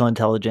artificial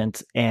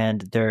intelligence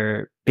and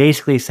they're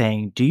basically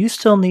saying, do you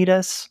still need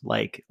us?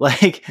 Like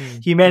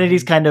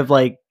humanity's kind of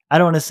like, I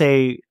don't want to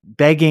say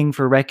begging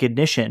for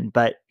recognition,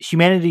 but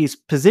humanity's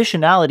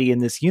positionality in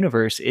this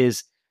universe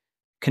is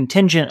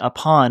contingent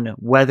upon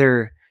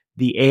whether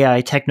the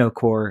AI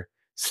Technocore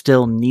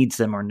still needs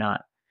them or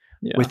not.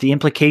 Yeah. With the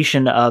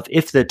implication of,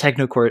 if the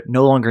Technocore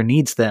no longer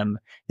needs them,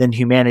 then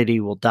humanity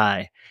will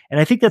die. And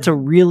I think that's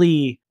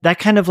that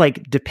kind of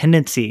like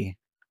dependency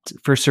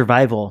for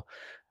survival,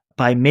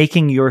 by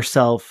making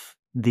yourself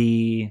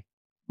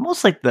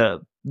almost like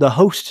the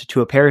host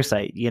to a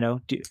parasite,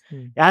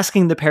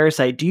 asking the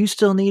parasite, do you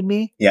still need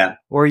me? Yeah.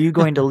 Or are you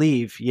going to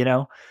leave?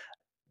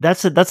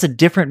 That's a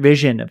different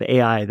vision of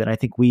AI than I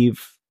think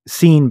we've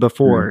seen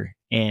before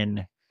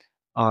in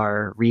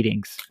our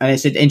readings. And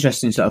it's an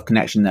interesting sort of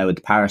connection there with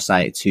the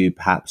parasite to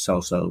perhaps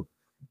also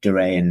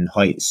DeRay and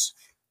Hoyt's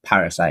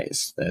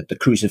parasites, the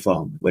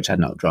cruciform, which I'd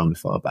not drawn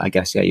before, but I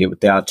guess,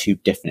 there are two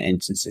different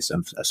instances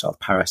of a sort of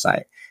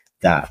parasite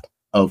that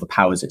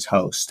overpowers its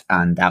host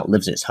and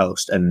outlives its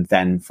host, and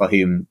then for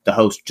whom the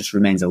host just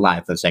remains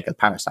alive for the sake of the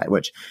parasite,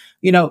 which,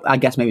 I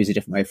guess maybe is a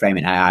different way of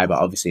framing AI, but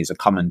obviously is a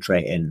common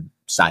trait in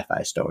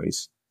sci-fi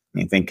stories. I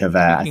mean, think of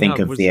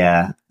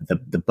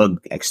the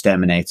bug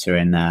exterminator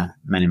in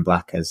Men in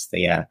Black as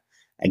the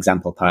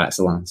example par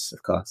excellence,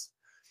 of course.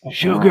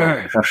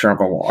 Sugar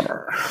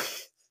water.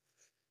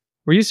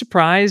 Were you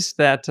surprised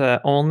that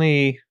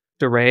only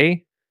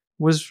DeRay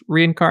was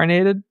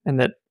reincarnated and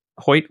that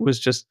Hoyt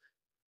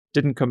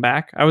didn't come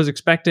back? I was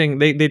expecting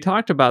they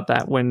talked about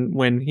that when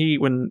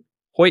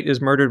Hoyt is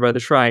murdered by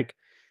the Shrike,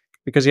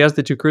 because he has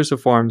the two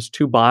cruciforms,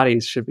 two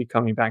bodies should be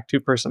coming back,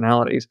 two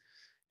personalities,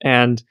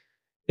 and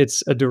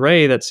it's a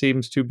DeRay that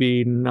seems to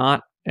be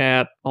not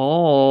at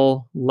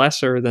all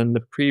lesser than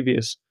the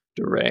previous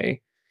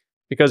DeRay,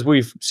 because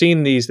we've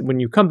seen these, when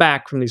you come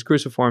back from these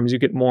cruciforms, you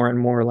get more and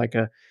more like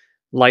a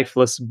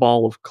lifeless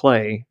ball of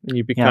clay, and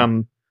you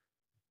become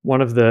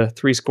one of the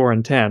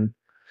 70.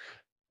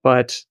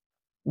 But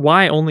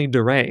why only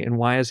DeRay, and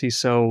why is he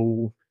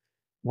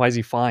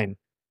fine?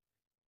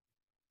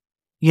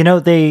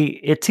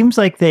 It seems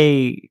like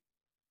they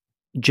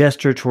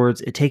gesture towards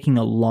it taking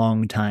a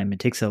long time. It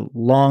takes a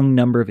long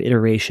number of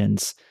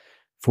iterations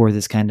for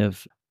this kind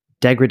of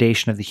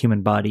degradation of the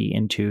human body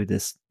into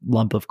this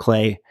lump of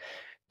clay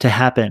to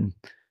happen.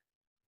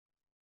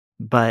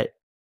 But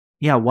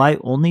yeah, why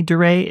only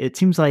DeRay? It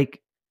seems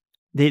like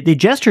they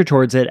gesture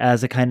towards it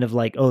as a kind of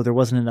like, oh, there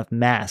wasn't enough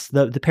mass.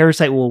 The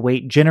parasite will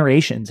wait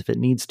generations if it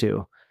needs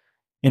to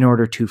in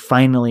order to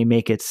finally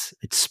make its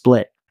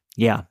split.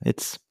 Yeah,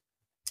 it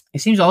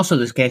seems also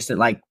this case that,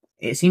 like,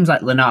 it seems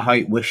like Leonard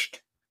Hoyt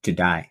wished to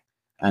die,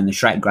 and the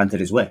Shrike granted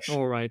his wish.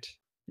 Oh, right.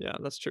 Yeah,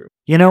 that's true.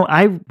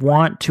 I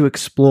want to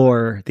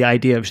explore the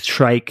idea of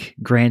Shrike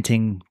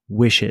granting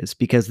wishes,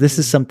 because this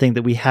is something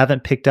that we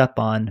haven't picked up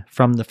on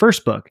from the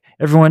first book.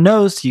 Everyone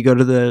knows you go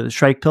to the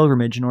Shrike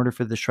pilgrimage in order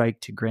for the Shrike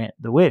to grant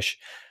the wish.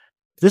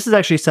 This is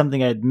actually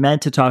something I'd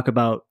meant to talk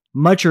about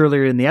much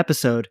earlier in the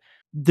episode.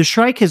 The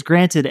Shrike has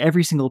granted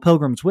every single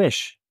pilgrim's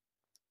wish.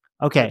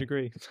 Okay. To a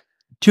degree.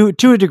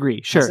 To a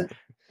degree, sure.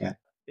 Yeah.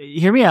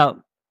 Hear me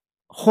out.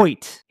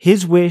 Hoyt,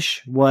 his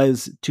wish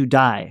was to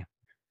die.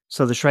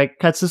 So the Shrike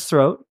cuts his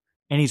throat,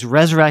 and he's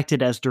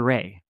resurrected as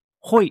Duray.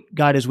 Hoyt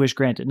got his wish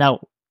granted.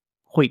 Now,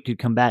 Hoyt could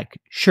come back,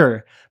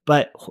 sure,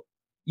 but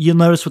you'll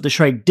notice what the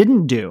Shrike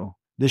didn't do.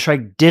 The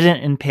Shrike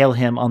didn't impale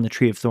him on the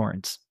Tree of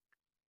Thorns.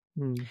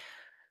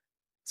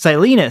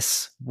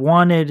 Silenus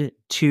wanted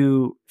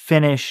to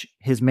finish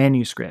his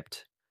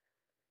manuscript.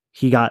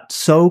 He got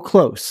so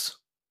close,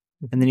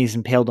 and then he's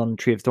impaled on the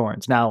Tree of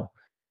Thorns. Now,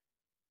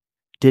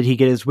 did he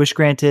get his wish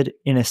granted?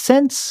 In a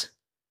sense,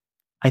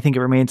 I think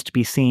it remains to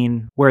be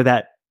seen where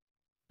that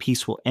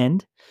piece will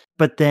end.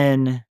 But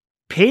then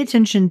pay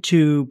attention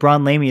to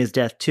Bron Lamia's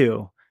death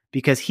too,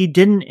 because he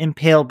didn't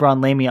impale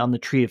Bron Lamia on the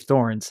Tree of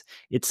Thorns.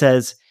 It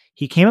says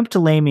he came up to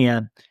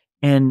Lamia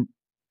and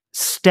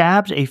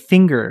stabbed a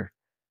finger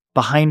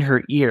behind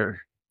her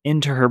ear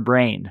into her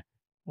brain.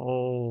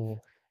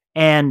 Oh.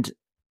 And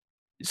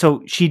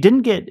so she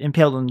didn't get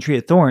impaled on the Tree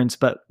of Thorns,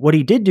 but what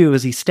he did do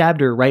is he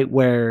stabbed her right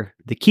where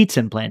the Keats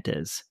implant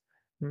is.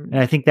 And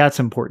I think that's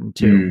important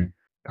too.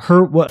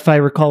 If I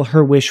recall,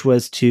 her wish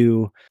was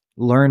to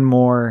learn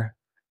more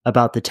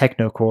about the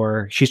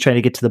Technocore. She's trying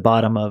to get to the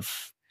bottom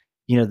of,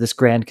 this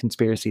grand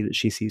conspiracy that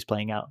she sees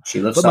playing out.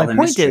 She loves but all my the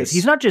point mysteries. is,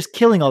 he's not just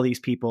killing all these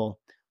people.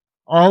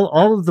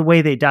 All of the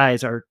way they die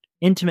are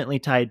intimately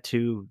tied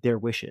to their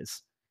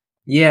wishes.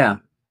 Yeah,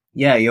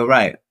 you're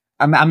right.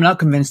 I'm not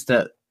convinced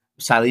that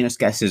Silenus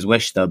gets his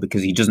wish, though,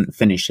 because he doesn't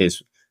finish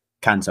his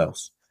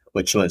cantos,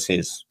 which was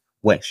his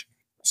wish.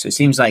 So it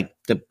seems like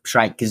the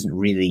Shrike isn't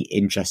really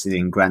interested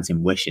in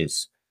granting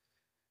wishes.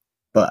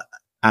 But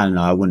I don't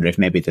know, I wonder if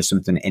maybe there's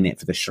something in it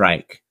for the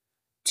Shrike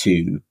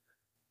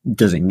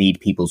does it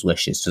need people's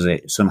wishes? Does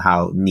it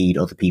somehow need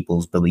other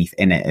people's belief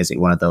in it? Is it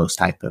one of those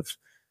type of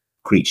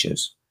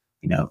creatures?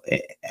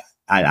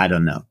 I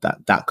don't know.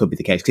 That could be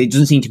the case, because it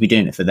doesn't seem to be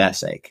doing it for their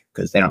sake,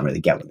 because they don't really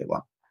get what they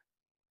want.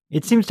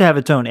 It seems to have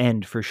its own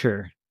end for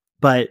sure,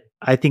 but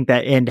I think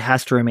that end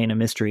has to remain a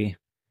mystery.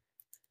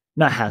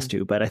 Not has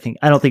to, but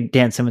I don't think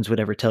Dan Simmons would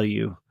ever tell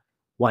you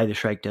why the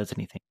Shrike does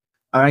anything.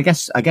 Or I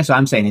guess what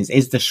I'm saying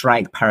is the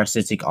Shrike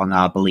parasitic on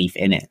our belief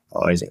in it,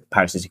 or is it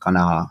parasitic on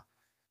our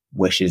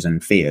wishes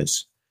and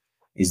fears?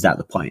 Is that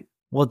the point?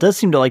 Well, it does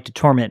seem to like to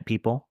torment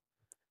people.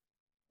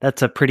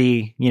 That's a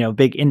pretty,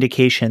 big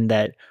indication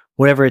that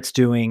whatever it's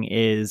doing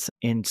is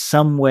in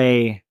some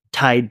way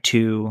tied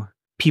to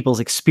people's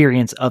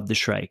experience of the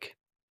Shrike.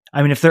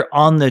 I mean, if they're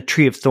on the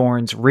Tree of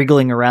Thorns,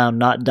 wriggling around,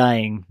 not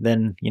dying,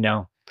 then,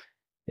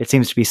 it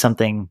seems to be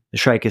something the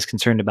Shrike is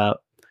concerned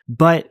about.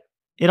 But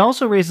it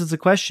also raises the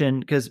question,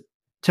 because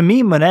to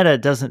me, Moneta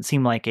doesn't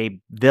seem like a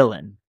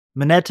villain.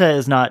 Moneta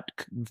is not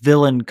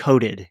villain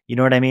coded. You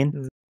know what I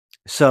mean?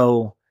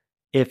 So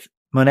if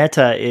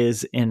Moneta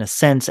is in a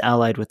sense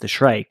allied with the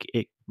Shrike,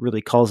 it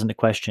really calls into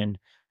question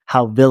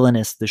how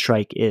villainous the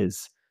Shrike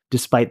is,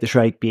 despite the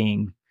Shrike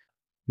being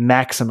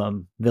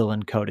maximum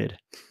villain coded,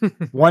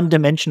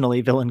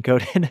 one-dimensionally villain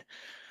coded.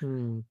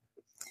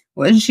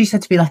 Well, isn't she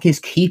said to be like his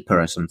keeper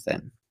or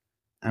something?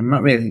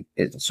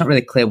 It's not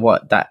really clear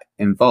what that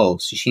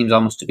involves. She seems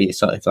almost to be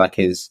sort of like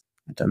his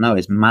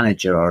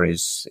manager or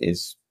his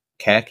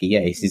carekeeper.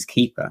 Yeah, he's his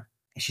keeper.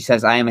 She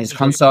says, I am his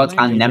consort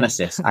and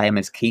nemesis. I am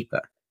his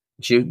keeper.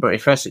 She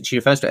refers to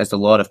it as the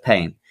Lord of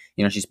Pain.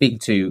 She's speaking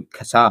to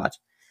Katard.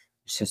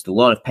 She says, the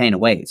Lord of Pain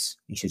awaits.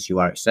 He says, you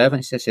are his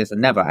servant. She says,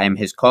 never. I am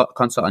his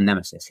consort and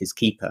nemesis, his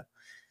keeper.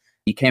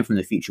 You came from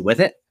the future with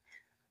it?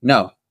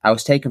 No, I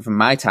was taken from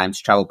my time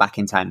to travel back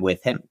in time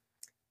with him.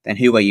 Then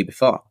who were you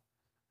before?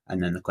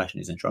 And then the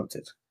question is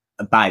interrupted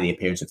by the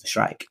appearance of the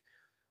Shrike.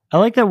 I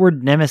like that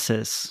word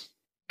nemesis,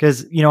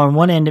 because, on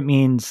one end it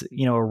means,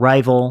 a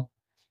rival,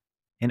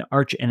 an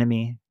arch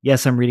enemy.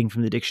 Yes, I'm reading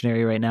from the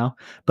dictionary right now.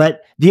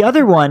 But the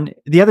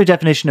other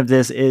definition of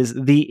this is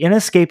the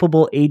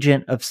inescapable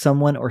agent of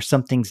someone or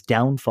something's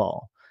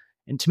downfall.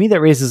 And to me,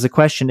 that raises a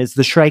question: is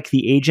the Shrike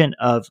the agent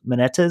of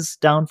Moneta's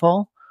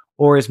downfall,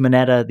 or is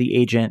Moneta the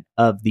agent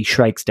of the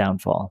Shrike's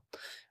downfall?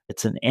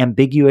 It's an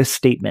ambiguous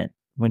statement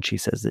when she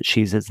says that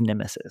she's his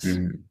nemesis.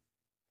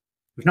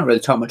 We've not really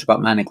talked much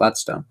about Mina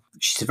Gladstone.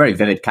 She's a very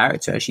vivid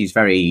character. She's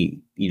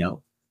very,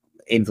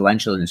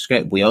 influential in the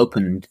script. We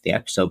opened the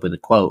episode with a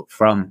quote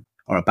from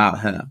or about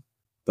her,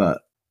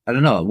 but I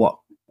don't know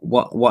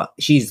what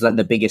she's like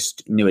the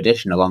biggest new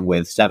addition along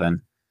with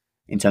Seven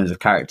in terms of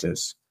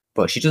characters,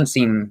 but she doesn't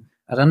seem,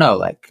 I don't know,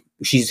 like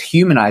she's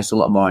humanized a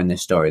lot more in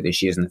this story than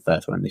she is in the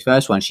first one. The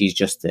first one, she's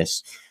just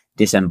this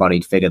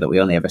disembodied figure that we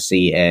only ever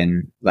see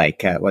in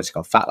what's it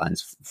called,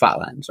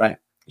 Fatlines, right?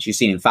 She's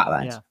seen in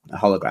Fatlines,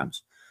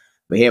 holograms.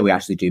 But here we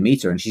actually do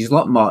meet her, and she's a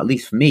lot more, at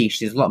least for me,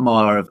 she's a lot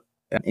more of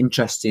an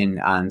interesting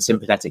and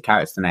sympathetic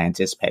character than I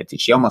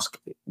anticipated. She almost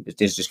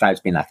is described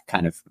as being like a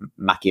kind of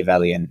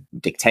Machiavellian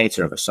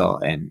dictator of a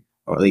sort,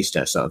 or at least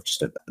a sort of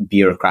just a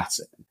bureaucrat,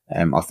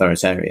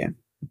 authoritarian.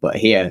 But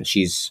here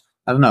she's,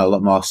 I don't know, a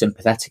lot more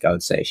sympathetic, I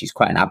would say. She's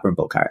quite an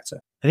admirable character.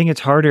 I think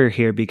it's harder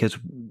here because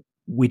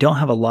we don't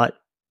have a lot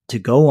to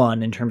go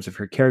on in terms of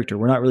her character.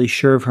 We're not really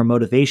sure of her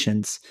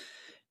motivations.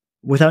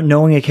 Without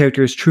knowing a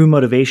character's true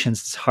motivations,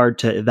 it's hard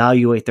to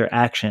evaluate their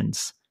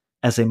actions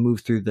as they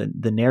move through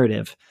the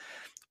narrative.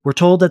 We're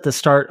told at the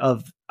start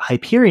of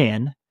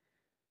Hyperion,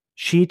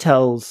 she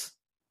tells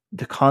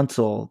the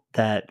consul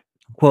that,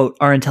 quote,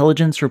 "Our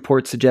intelligence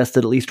report suggests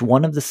that at least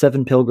one of the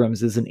 7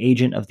 pilgrims is an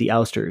agent of the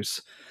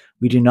ousters.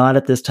 We do not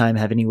at this time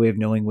have any way of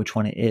knowing which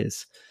one it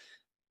is."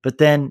 But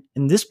then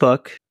in this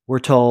book, we're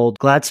told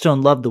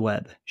Gladstone loved the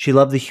web. She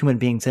loved the human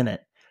beings in it.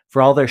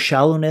 For all their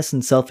shallowness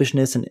and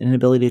selfishness and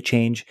inability to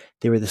change,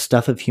 they were the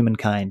stuff of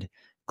humankind.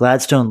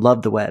 Gladstone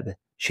loved the web.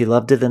 She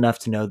loved it enough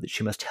to know that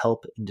she must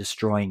help in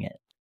destroying it.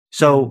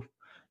 So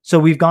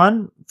we've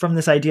gone from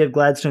this idea of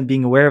Gladstone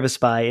being aware of a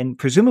spy and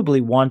presumably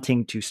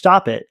wanting to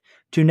stop it,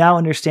 to now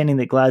understanding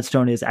that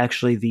Gladstone is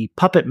actually the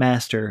puppet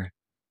master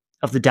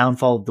of the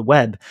downfall of the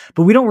web.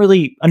 But we don't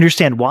really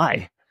understand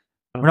why.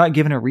 We're not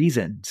given a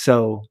reason.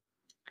 So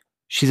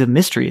she's a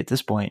mystery at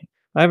this point.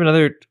 I have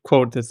another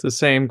quote that's the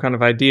same kind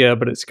of idea,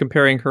 but it's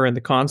comparing her and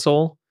the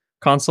consul.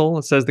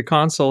 It says, "The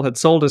consul had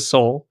sold his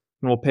soul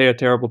and will pay a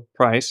terrible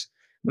price,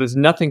 but is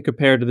nothing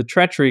compared to the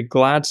treachery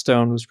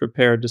Gladstone was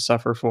prepared to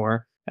suffer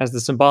for. As the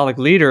symbolic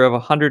leader of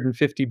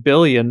 150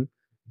 billion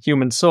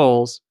human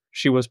souls,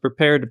 she was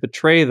prepared to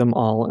betray them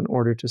all in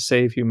order to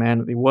save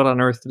humanity." What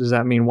on earth does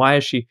that mean? Why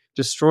is she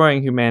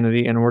destroying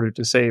humanity in order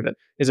to save it?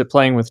 Is it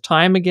playing with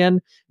time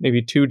again?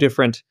 Maybe 2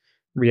 different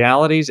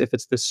realities? If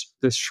it's this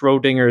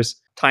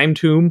Schrodinger's time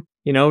tomb,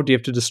 do you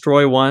have to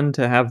destroy one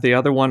to have the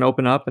other one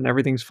open up and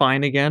everything's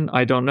fine again?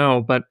 I don't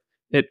know, but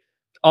it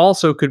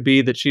also could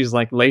be that she's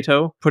like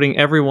Leto, putting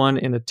everyone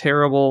in a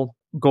terrible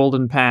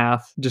golden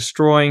path,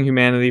 destroying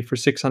humanity for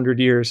 600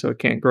 years so it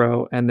can't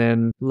grow, and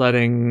then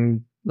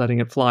letting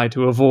it fly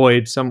to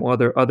avoid some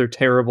other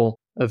terrible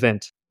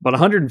event. But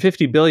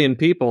 150 billion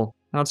people,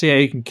 I don't see how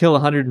you can kill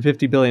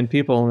 150 billion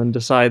people and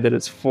decide that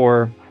it's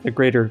for a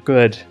greater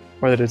good,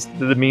 or that it's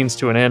the means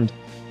to an end.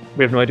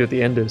 We have no idea what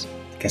the end is.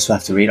 Guess we'll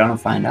have to read on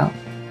and find out.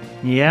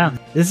 Yeah.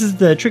 This is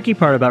the tricky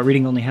part about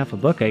reading only half a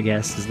book, I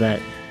guess, is that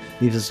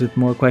leaves us with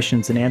more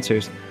questions than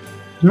answers.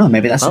 No,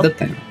 maybe that's a good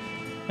thing.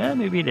 Yeah,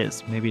 maybe it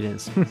is.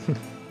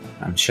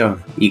 I'm sure.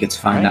 Eager to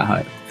find out how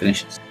it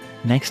finishes.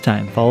 Next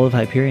time, Fall of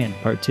Hyperion,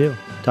 Part 2.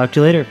 Talk to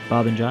you later,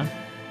 Bob and John.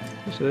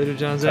 Talk to you later,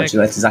 John. Zach. Talk to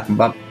you later, Zach and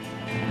Bob.